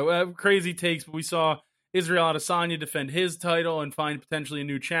 Yeah, crazy takes. But we saw Israel Adesanya defend his title and find potentially a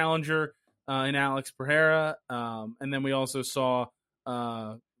new challenger in Alex Pereira. And then we also saw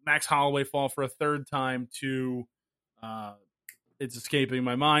Max Holloway fall for a third time to it's escaping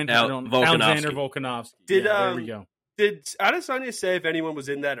my mind. Alexander Volkanovski. There we go. Did Adesanya say if anyone was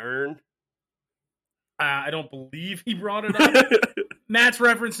in that urn? I don't believe he brought it up. Matt's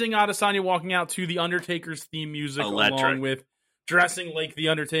referencing Adesanya walking out to the Undertaker's theme music along with dressing like the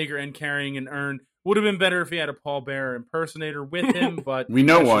Undertaker and carrying an urn. Would have been better if he had a Paul Bearer impersonator with him, but we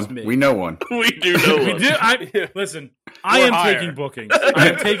know one. We know one. We do know one. Listen, I am taking bookings. I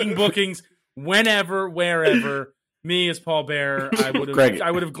am taking bookings whenever, wherever. Me as Paul Bearer, I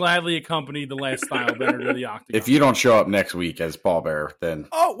would have gladly accompanied the last style better to the Octagon. If you don't show up next week as Paul Bearer, then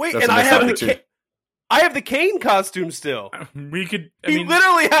and I have the Kane costume still. We could. He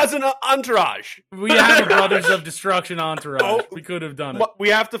literally has an entourage. We have a Brothers of Destruction entourage. We could have done it. We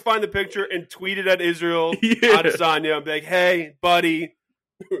have to find the picture and tweet it at Israel Adesanya and be like, "Hey, buddy,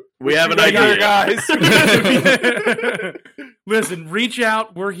 we have an idea, guys." Listen, reach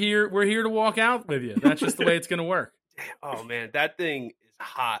out. We're here. We're here to walk out with you. That's just the way it's going to work. Oh man, that thing is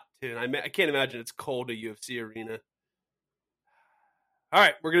hot too. I can't imagine it's cold at UFC arena. All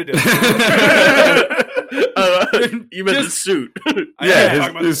right, we're gonna do it. You meant the suit.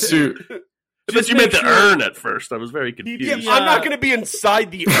 His suit. I thought you meant the urn at first. I was very confused. I'm not going to be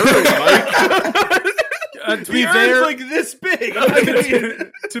inside the urn, Mike. To be fair, like this big.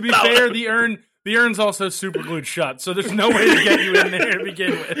 To be fair, the urn's also super glued shut, so there's no way to get you in there to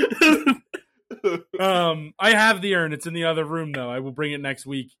begin with. I have the urn. It's in the other room, though. I will bring it next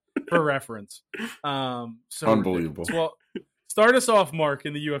week for reference. So unbelievable. Well, start us off, Mark,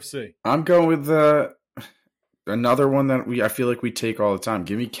 in the UFC. I'm going with another one that I feel like we take all the time.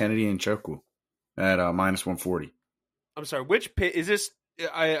 Give me Kennedy Nzechukwu at minus 140. I'm sorry. Which pit is this?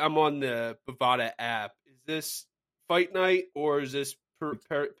 I'm on the Bovada app. Is this Fight Night or is this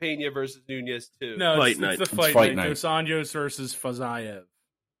Pena versus Nunez too? No, it's the Fight Night. Dos Anjos versus Fazayev.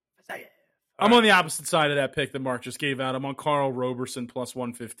 I'm on the opposite side of that pick that Mark just gave out. I'm on Carl Roberson plus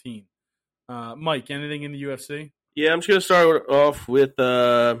 115. Mike, anything in the UFC? Yeah, I'm just going to start off with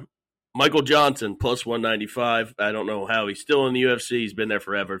Michael Johnson plus 195. I don't know how he's still in the UFC. He's been there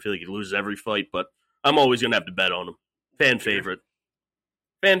forever. I feel like he loses every fight, but I'm always going to have to bet on him. Fan favorite.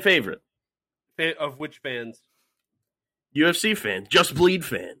 Of which fans? UFC fans. Just Bleed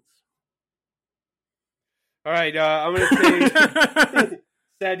fans. All right, I'm going to take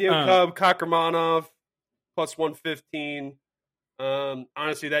Sadio Cub Kakramanov plus 115.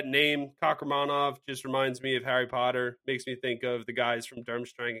 Honestly, that name, Kakramanov, just reminds me of Harry Potter. Makes me think of the guys from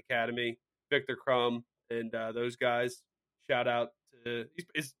Durmstrang Academy, Victor Crumb, and those guys. Shout out to...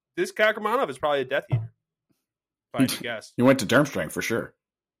 This Kakramanov is probably a Death Eater, if I had to guess. He went to Durmstrang for sure.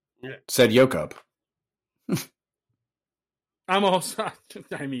 Yeah. Said Yokup. I'm also...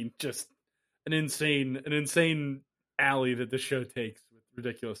 I mean, just an insane alley that the show takes with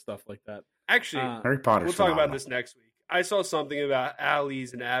ridiculous stuff like that. Actually, Harry Potter. We'll talk about this next week. I saw something about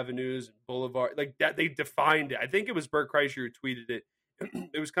alleys and avenues and boulevard, like that. They defined it. I think it was Bert Kreischer who tweeted it.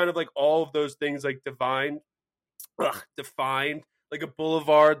 It was kind of like all of those things, like defined, like a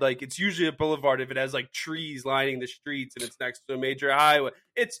boulevard. Like it's usually a boulevard if it has like trees lining the streets and it's next to a major highway.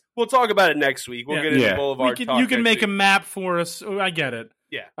 We'll talk about it next week. We'll get into boulevard. You can make a map for us. I get it.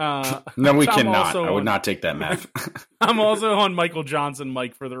 Yeah. No, we cannot. I would not take that map. I'm also on Michael Johnson,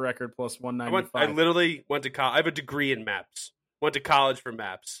 Mike, for the record, plus 195. I literally went to college. I have a degree in maps. Went to college for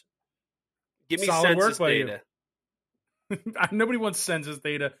maps. Give me census data. Nobody wants census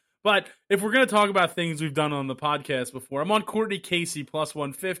data. But if we're going to talk about things we've done on the podcast before, I'm on Courtney Casey, plus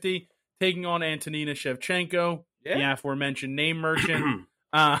 150, taking on Antonina Shevchenko, the aforementioned name merchant.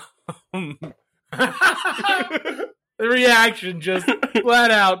 The reaction just flat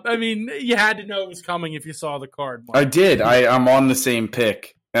out. I mean, you had to know it was coming if you saw the card, Mark. I did. I'm on the same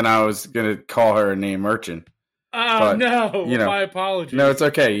pick, and I was going to call her a name merchant. Oh, no. My apologies. No, it's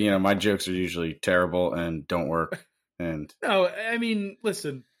okay. My jokes are usually terrible and don't work. And no, I mean,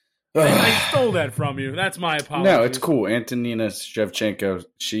 listen. I stole that from you. That's my apology. No, it's cool. Antonina Shevchenko,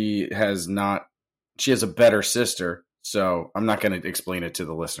 she has a better sister, so I'm not going to explain it to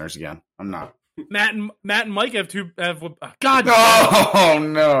the listeners again. I'm not. Matt and Mike have God. Oh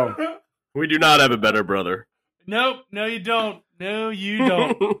no! We do not have a better brother. Nope. No, you don't. No, you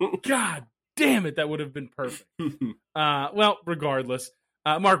don't. God damn it. That would have been perfect. Well, regardless.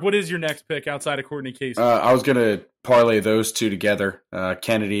 Mark, what is your next pick outside of Courtney Casey? I was going to parlay those two together,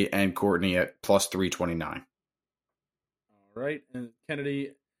 Kennedy and Courtney at plus 329. All right. And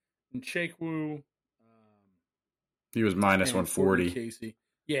Kennedy and Chakwu. He was minus and 140. Courtney Casey.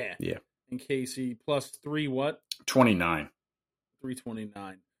 Yeah. Yeah. And Casey plus 3 what? 29.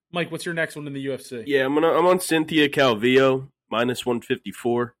 329. Mike, what's your next one in the UFC? Yeah, I'm on Cynthia Calvillo, minus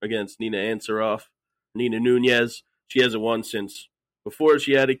 154 against Nina Ansaroff. Nina Nunez. She hasn't won since before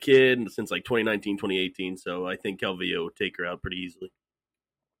she had a kid, and since like 2019, 2018. So I think Calvillo would take her out pretty easily.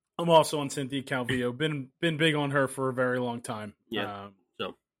 I'm also on Cynthia Calvillo. Been big on her for a very long time. Yeah.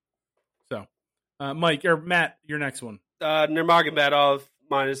 Mike or Matt, your next one. Nurmagomedov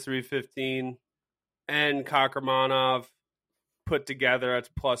minus 315, and Kakramanov put together that's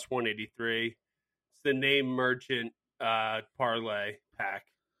plus 183. It's the name merchant parlay pack.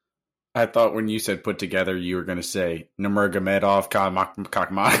 I thought when you said put together, you were going to say Nurmagomedov,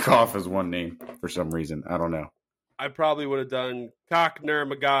 Kakhmanikov is one name for some reason. I don't know. I probably would have done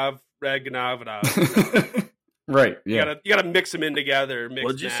Nurmagomedov, Regnavadov. Right. Yeah. You gotta mix them in together.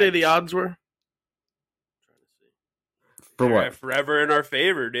 What did you say the odds were? For what? Forever in our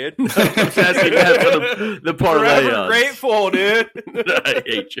favor, dude. I'm just asking that for the parlay Forever odds. grateful, dude. I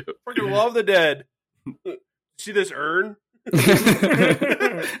hate you. Freaking love the dead. See this urn?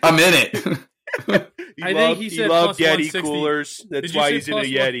 I'm in it. I think he said loved plus Yeti 160. That's Did you why say he's in a plus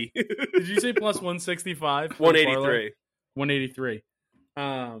Yeti. Did you say plus 165? 183. 183. Plus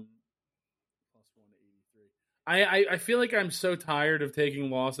 183. I feel like I'm so tired of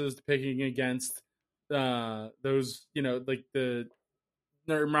taking losses, picking against those, like the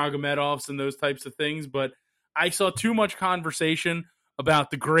Nurmagomedovs and those types of things. But I saw too much conversation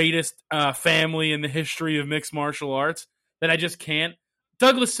about the greatest family in the history of mixed martial arts that I just can't.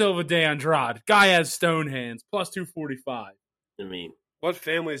 Douglas Silva de Andrade, guy has stone hands, plus 245. I mean, What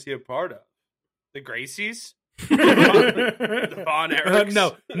family is he a part of? The Gracies? The Von Erichs?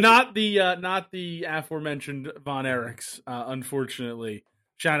 No, not the aforementioned Von Erichs. Unfortunately,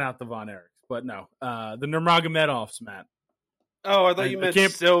 shout out the Von Erichs, but no, the Nurmagomedovs, Matt. Oh, I thought you meant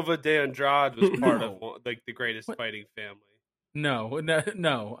can't- Silva de Andrade was part No. of like the greatest fighting family. No,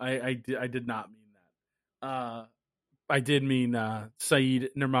 I did not mean that. I did mean Saeed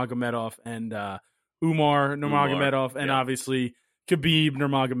Nurmagomedov and Umar Nurmagomedov, and yeah. obviously Khabib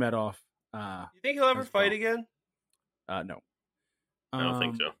Nurmagomedov. You think he'll ever as fight well. again? No, I don't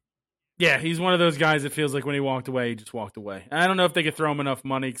think so. Yeah, he's one of those guys that feels like when he walked away, he just walked away. I don't know if they could throw him enough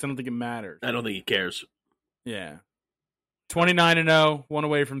money because I don't think it matters. I don't think he cares. Yeah, 29-0, one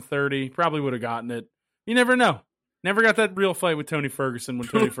away from 30. Probably would have gotten it. You never know. Never got that real fight with Tony Ferguson when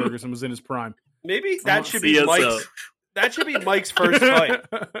Tony Ferguson was in his prime. Maybe that should be CSO. Mike's. That should be Mike's first fight.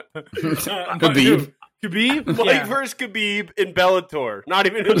 Khabib. Khabib? Mike Yeah. versus Khabib in Bellator. Not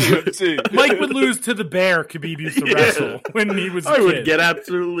even in the UFC. Mike would lose to the bear Khabib used to Yeah. wrestle when he was a I kid. would get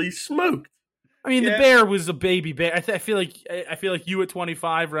absolutely smoked. I mean, Yeah. the bear was a baby bear. I feel like you at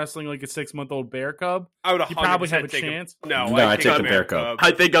 25 wrestling like a 6-month-old bear cub. I would You probably have a take chance. No, No, I'd I'd take the bear cub.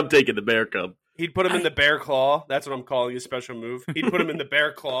 I think I'm taking the bear cub. He'd put him in the bear claw. That's what I'm calling his special move. He'd put him in the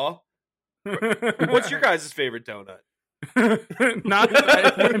bear claw. What's your guys' favorite donut? Not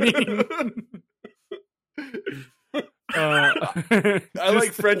that I mean. I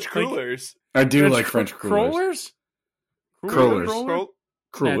like French crullers. I do like French crullers. Crullers? Crullers. Cruller?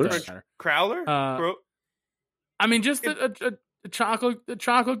 Crullers. That doesn't matter. Crowler? I mean, just a chocolate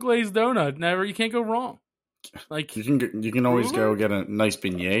glazed donut. Never, you can't go wrong. Like You can always go get a nice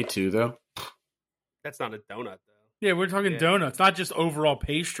beignet too, though. That's not a donut, though. yeah, we're talking Yeah. donuts, not just overall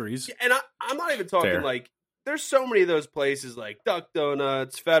pastries. Yeah, and I'm not even talking Fair. like. There's so many of those places like Duck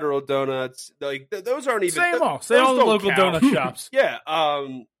Donuts, Federal Donuts. Like those aren't even. Say them all. Say those all the don't local count. donut shops. Yeah.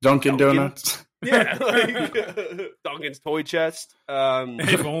 Dunkin' Dunkin'. Donuts, Yeah. Like, Dunkin's Toy Chest.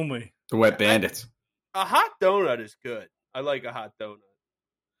 If only. the Wet Bandits. A hot donut is good. I like a hot donut.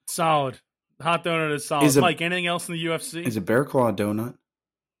 Solid. Hot donut is solid. Is a- Mike, anything else in the UFC? Is a Bear Claw a donut?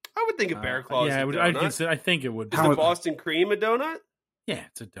 I would think a bear claw is Yeah, a I donut. I think it would. Be. Is How- the Boston cream a donut? Yeah,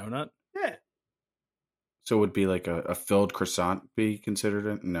 it's a donut. Yeah. So would be like a filled croissant be considered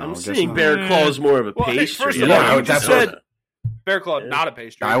it? No, I I'm guess seeing not. bear claw is more of a Well, hey, pastry. first of all, I you would just say said- that. Bear claw, Yeah. not a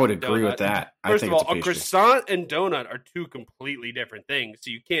pastry. I would it's a agree donut. with that. I First think of all, it's a a pastry. croissant and donut are two completely different things.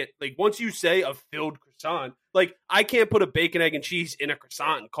 So you can't like once you say a filled croissant, like I can't put a bacon, egg, and cheese in a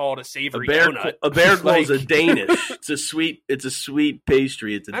croissant and call it a A savory bear, donut. a bear claw is a Like- Danish. It's a sweet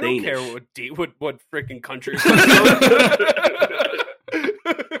pastry. It's a I don't Danish. care what freaking country.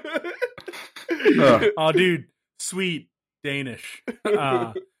 Oh, dude, sweet Danish.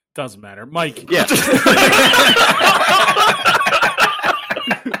 Doesn't matter. Mike. Yeah.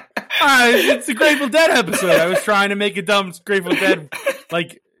 It's a Grateful Dead episode. I was trying to make a dumb Grateful Dead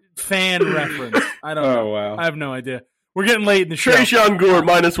fan reference. I don't know. wow. I have no idea. We're getting late in the show. Trayshawn Gore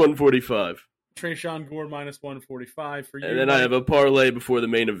minus 145. Trayshawn Gore minus 145 for you. And then I have a parlay before the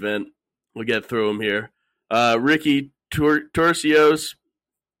main event. We'll get through them here. Ricky Turcios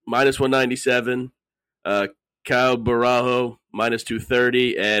minus 197. Kyle Barajo minus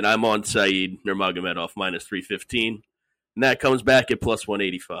 230. And I'm on Saeed Nurmagomedov minus 315. And that comes back at plus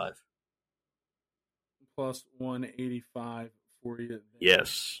 185. Plus 185 for you.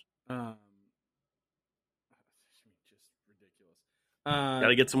 Yes. Just ridiculous.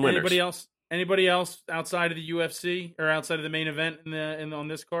 Gotta get some winners. Anybody else outside of the UFC or outside of the main event on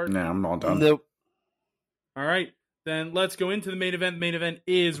this card? No, I'm all done. Nope. All right, then let's go into the main event. The main event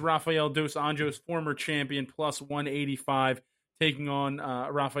is Rafael Dos Anjos, former champion, plus 185, taking on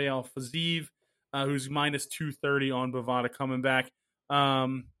Rafael Fiziev, who's minus 230 on Bovada coming back.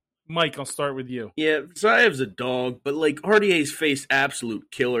 Mike, I'll start with you. Yeah, Zaev's a dog, but RDA's faced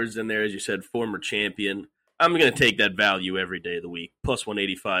absolute killers in there, as you said, former champion. I'm going to take that value every day of the week, plus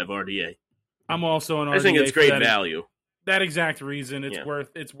 185 RDA. I'm also on RDA. I think it's great value. That exact reason, it's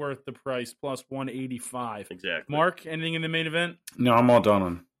worth the price, plus 185. Exactly. Mark, anything in the main event? No, I'm all done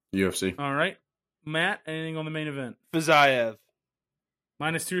on UFC. All right. Matt, anything on the main event? Fiziev.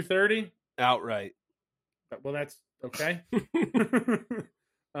 Minus 230? Outright. Well, that's okay.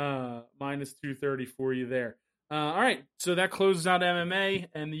 Minus 230 for you there. All right, so that closes out MMA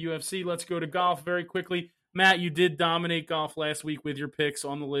and the UFC. Let's go to golf very quickly. Matt, you did dominate golf last week with your picks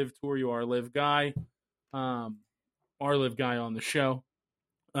on the Live Tour. You are a Live guy. Our Live guy on the show.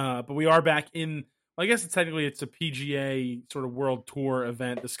 But we are back in, I guess it's a PGA sort of World Tour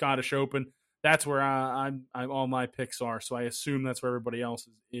event, the Scottish Open. That's where I'm all my picks are, so I assume that's where everybody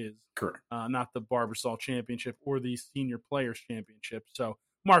else's is. Correct. Not the Barbasol Championship or the Senior Players Championship. So,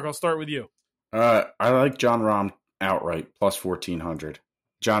 Mark, I'll start with you. I like Jon Rahm outright, plus 1,400.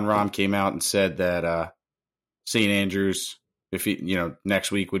 Jon Rahm came out and said that St. Andrews, if he,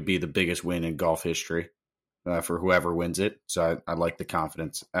 next week would be the biggest win in golf history for whoever wins it. So I like the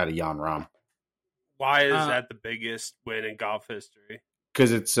confidence out of Jon Rahm. Why is that the biggest win in golf history?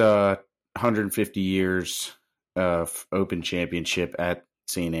 Because it's 150 years of Open Championship at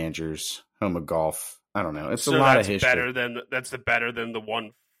St. Andrews, home of golf. I don't know. It's a lot of history. That's better than the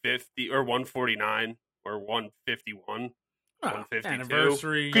 150 or 149 or 151. 152.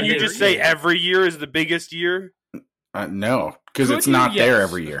 Anniversary. Can you just say every year is the biggest year? No, because it's not there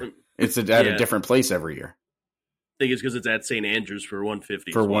every year. It's at a different place every year. I think it's because it's at St. Andrews for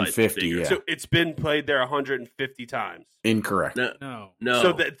 150. For 150, yeah. So it's been played there 150 times. Incorrect. No.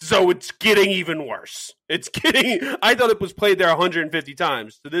 So it's getting even worse. I thought it was played there 150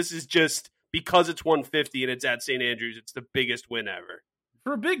 times. So this is just because it's 150 and it's at St. Andrews, it's the biggest win ever.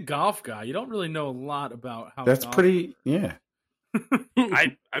 For a big golf guy, you don't really know a lot about how. That's pretty. Yeah.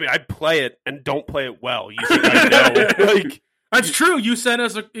 I play it and don't play it well. You think I know? That's true. You sent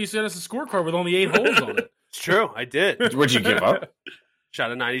us a scorecard with only 8 holes on it. It's true. I did. What'd you give up?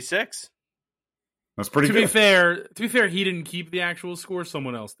 Shot a 96. That's pretty good. To be fair, he didn't keep the actual score.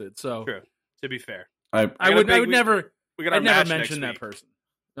 Someone else did. So true. To be fair, I would never mention that week. person.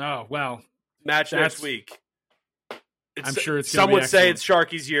 Oh well, match next week. I'm sure it's. Some would say it's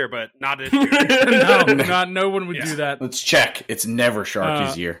Sharky's year, but not this year. No one would do that. Let's check. It's never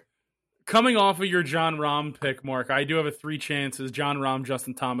Sharky's year. Coming off of your Jon Rahm pick, Mark, I do have a 3 chances: Jon Rahm,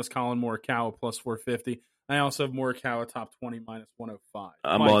 Justin Thomas, Colin Morikawa plus 450. I also have Morikawa top 20 minus 105.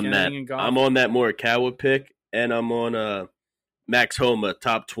 I'm on that Morikawa pick, and I'm on Max Homa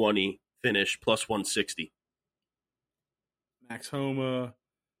top 20 finish plus 160. Max Homa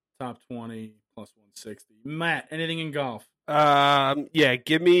top 20 plus 160. Matt, anything in golf?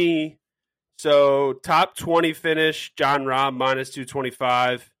 Give me top 20 finish Jon Rahm minus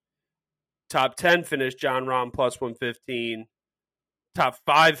 225. Top 10 finish Jon Rahm plus 115. Top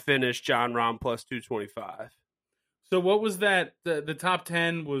 5 finish Jon Rahm plus 225. So what was that? The top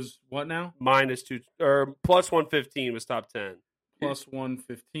 10 was what now? Minus 2 or plus 115 was top 10. Plus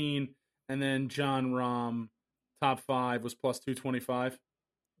 115, and then Jon Rahm top 5 was plus 225.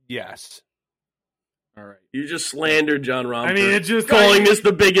 Yes. All right. You just slandered Jon Rahm. I mean, it's just calling this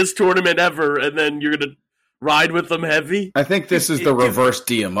the biggest tournament ever, and then you're gonna ride with them heavy. I think this is the reverse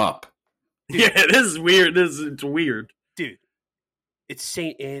DM up. Dude. Yeah, this is weird. It's weird, dude. It's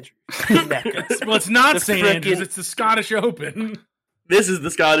St. Andrews. Well, it's not St. Andrews. It's the Scottish Open. This is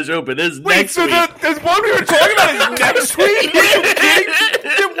the Scottish Open. This is Wait, next so week. the one we were talking about is next week? Are you kidding?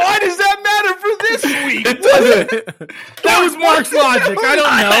 Then why does that matter for this week? It doesn't. That was Mark's logic. I don't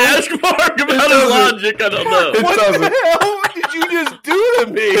know. Ask Mark about his logic. I don't know. It What doesn't. the hell did you just do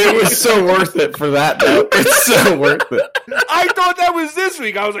to me? It was so worth it for that, though. It's so worth it. I thought that was this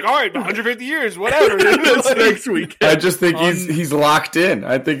week. I was like, all right, 150 years, whatever. It's next week. I just think he's locked in.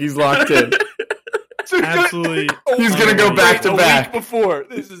 I think he's locked in. Absolutely. He's gonna go back to a back. Week before.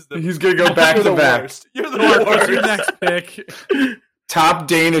 This is the. He's gonna go back You're to the back. worst. You're the Mark, what's worst. your next pick? Top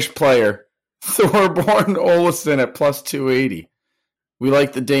Danish player, Thorbjorn Olesen at plus 280. We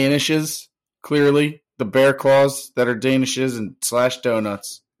like the Danishes, clearly. The bear claws that are Danishes and /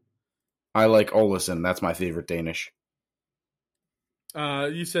 donuts. I like Olesen. That's my favorite Danish.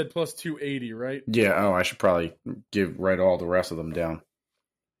 You said plus 280, right? Yeah, I should probably write all the rest of them down.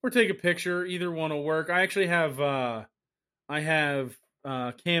 Or take a picture. Either one will work. I actually have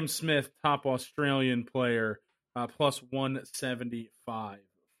Cam Smith, top Australian player, plus 175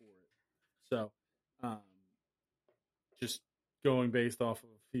 for it. So, just going based off of,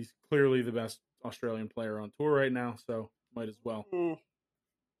 he's clearly the best Australian player on tour right now. So might as well.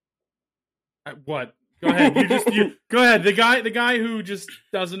 What? Go ahead. Go ahead. The guy who just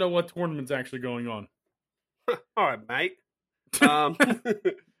doesn't know what tournament's actually going on. All right, mate.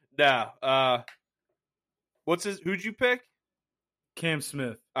 No. Who'd you pick? Cam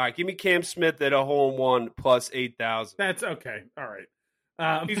Smith. All right, give me Cam Smith at a hole in one plus 8,000. That's okay. All right.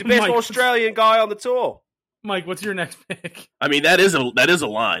 He's the best Australian guy on the tour. Mike, what's your next pick? I mean, that is a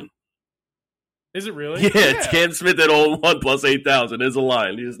line. Is it really? Yeah, it's Cam Smith at 0-1 plus 8,000 is a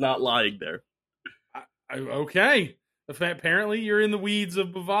line. He is not lying there. Okay. Apparently, you're in the weeds of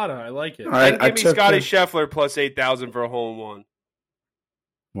Bovada. I like it. And give me Scotty Scheffler plus 8,000 for a hole in one.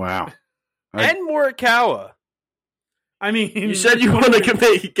 Wow. And Morikawa. I mean, you said you want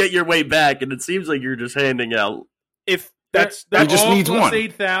to get your way back, and it seems like you're just handing out. If that's he just all needs plus one.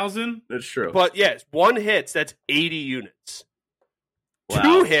 8,000. That's true. But yes, one hits, that's 80 units. Wow.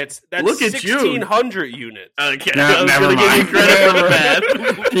 Two hits, that's Look at 1,600 units. Okay, No, I was never going to give you mind. credit for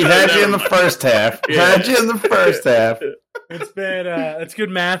that. He had you in the first half. Had you in the first half. It's bad. That's good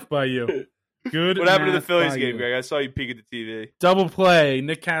math by you. Good. What happened to the math Phillies by game, you. Greg? I saw you peek at the TV. Double play.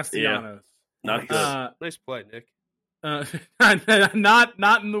 Nick Castellanos. Not good. Nice play, Nick. Not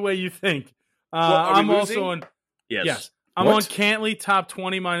in the way you think. are we I'm losing? also on. Yes. Yes. I'm What? on Cantley, top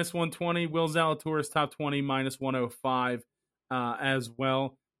 20, minus 120. Will Zalatoris, top 20, minus 105 as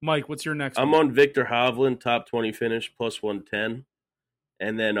well. Mike, what's your next I'm one? on Victor Hovland, top 20 finish, plus 110.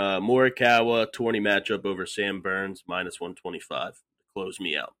 And then Morikawa, 20 matchup over Sam Burns, minus 125 to close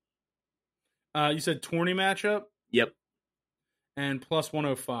me out. You said 20 matchup Yep. and plus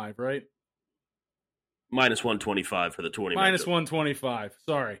 105, right? Minus 125 for the 20 Minus matchup. 125.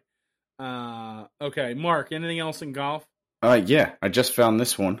 Sorry. Okay, Mark, anything else in golf? Yeah, I just found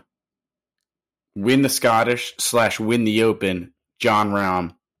this one. Win the Scottish / win the Open, John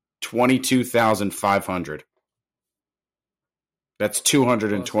Rahm, 22,500. That's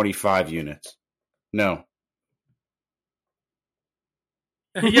 225 units. No,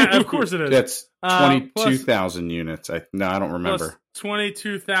 Yeah, of course it is. that's plus- 22,000 units. I don't remember. Plus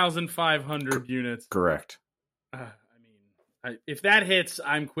 22,500 units. Correct. If that hits,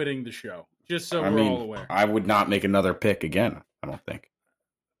 I'm quitting the show. Just so I we're mean, all aware. I would not make another pick again, I don't think.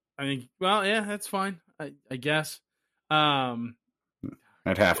 I mean, well, yeah, that's fine. I guess. I'd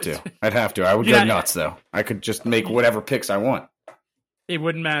have to. I would Yeah. go nuts, though. I could just make whatever picks I want. It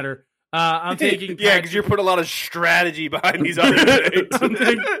wouldn't matter. I'm taking. Yeah, because you're putting a lot of strategy behind these other picks. I'm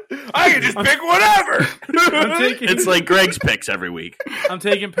taking- I can just pick whatever. I'm taking. It's like Greg's picks every week. I'm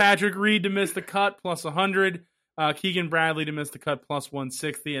taking Patrick Reed to miss the cut plus 100. Keegan Bradley to miss the cut plus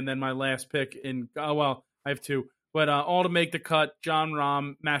 160, and then my last pick I have two, but all to make the cut: John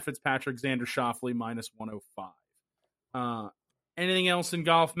Rahm, Matt Fitzpatrick, Xander Schauffele minus 105. Anything else in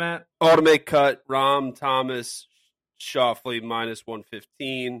golf, Matt? Automate cut, Rahm, Thomas, Schauffele minus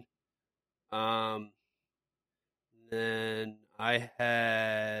 115. Then I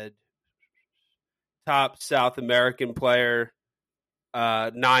had top South American player,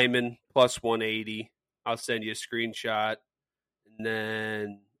 Nyman plus 180. I'll send you a screenshot. And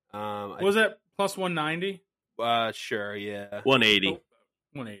then What was that plus 190? Sure, yeah. 180.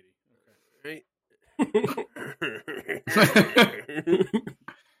 180.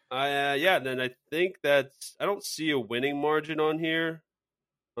 Yeah, then I think I don't see a winning margin on here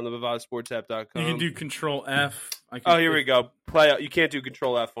on the BovadaSportsApp.com. You can do Control F. Here we go. You can't do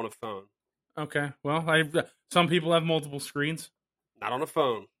Control F on a phone. Okay. Well, some people have multiple screens. Not on a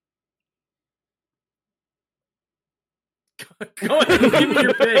phone. Go ahead and give me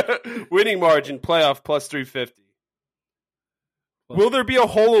your pick. Winning margin, playoff plus 350. Will there be a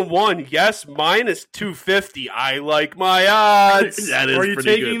hole-in-one? Yes, minus 250. I like my odds. That is Are you pretty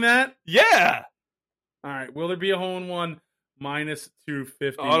taking good. that? Yeah. All right. Will there be a hole-in-one? Minus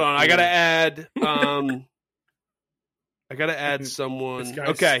 250. Hold on. I got to add... I got to add someone. This guy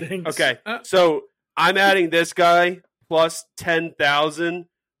Okay. stinks. Okay. So I'm adding this guy plus 10,000.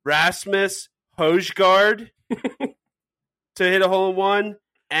 Rasmus Højgaard to hit a hole-in-one.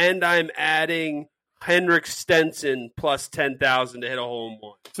 And I'm adding Henrik Stenson plus 10,000 to hit a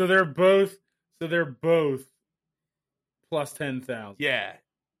hole-in-one. So they're both plus 10,000. Yeah.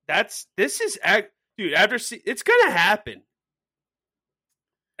 Dude, it's going to happen.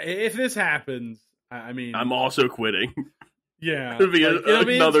 If this happens, I mean, I'm also quitting. yeah, It'll be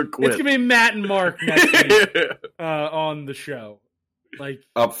another quit. It's gonna be Matt and Mark next week on the show. Like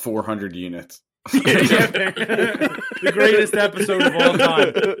Up 400 units. the greatest episode of all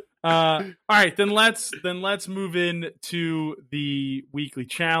time. All right, then let's move in to the weekly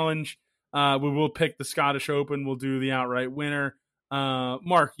challenge. We will pick the Scottish Open. We'll do the outright winner.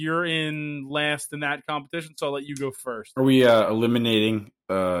 Mark, you're in last in that competition, so I'll let you go first. Are we eliminating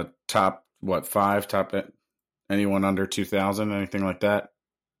top 5? Anyone under 2,000? Anything like that?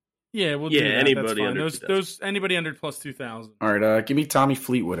 Yeah, we'll do that. Anybody That's fine. under Those anybody under plus 2,000. All right, give me Tommy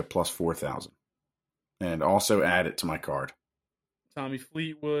Fleetwood at plus 4,000. And also add it to my card. Tommy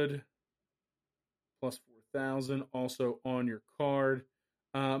Fleetwood plus 4,000 also on your card.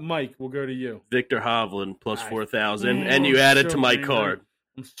 Mike, we'll go to you. Victor Hovland plus 4,000, I'm and you add it so to my angry. card.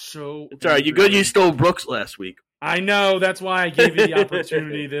 I'm so It's all right. You good? You stole Brooks last week. I know. That's why I gave you the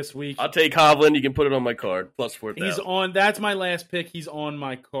opportunity this week. I'll take Hovland. You can put it on my card. Plus 4,000. He's on. That's my last pick. He's on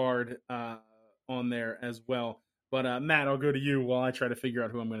my card on there as well. But Matt, I'll go to you while I try to figure out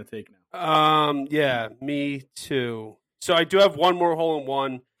who I'm going to take now. Yeah, me too. So I do have one more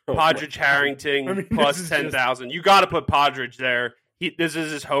hole-in-one. Podridge Harrington I mean, plus this is 10,000. You got to put Podridge there. This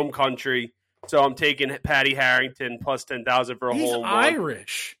is his home country. So I'm taking Patty Harrington plus 10,000 for a He's hole-in-one.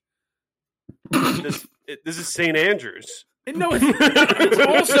 Irish. This is St. Andrews. No, it's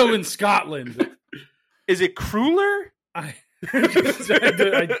also in Scotland. Is it Kruller? I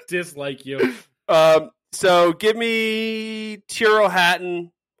dislike you. So give me Tyrrell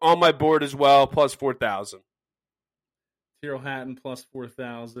Hatton on my board as well, plus 4,000. Tyrrell Hatton plus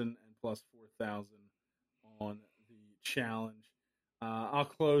 4,000 and plus 4,000 on the challenge. I'll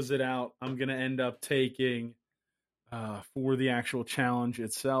close it out. I'm going to end up taking for the actual challenge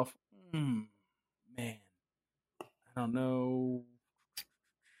itself. Man, I don't know.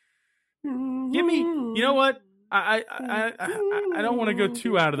 Give me. You know what? I don't want to go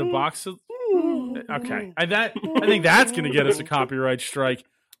too out of the box. So, okay, I think that's going to get us a copyright strike.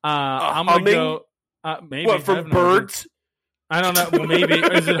 I'm going to go. Maybe What, from birds? I don't know. Well, maybe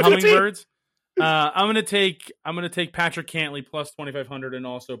is it hummingbirds? I'm gonna take Patrick Cantlay plus 2,500 and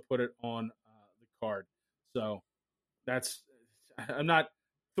also put it on the card. So I'm not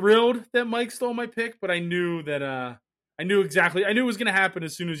thrilled that Mike stole my pick, but I knew that I knew it was gonna happen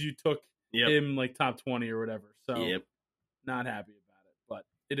as soon as you took him like top 20 or whatever. So not happy about it, but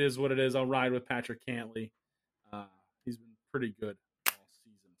it is what it is. I'll ride with Patrick Cantlay. He's been pretty good all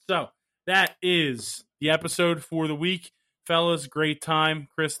season. So that is the episode for the week. Fellas, great time.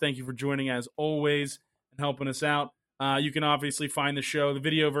 Chris, thank you for joining as always and helping us out. You can obviously find the show, the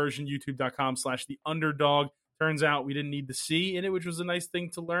video version, youtube.com/theunderdog. Turns out we didn't need to see in it, which was a nice thing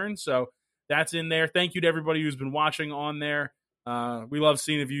to learn. So that's in there. Thank you to everybody who's been watching on there. We love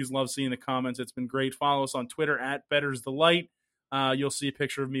seeing the views, love seeing the comments. It's been great. Follow us on Twitter at BettersTheLight. You'll see a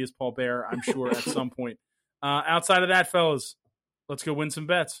picture of me as Paul Bear, I'm sure, at some point. Outside of that, fellas, let's go win some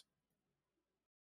bets.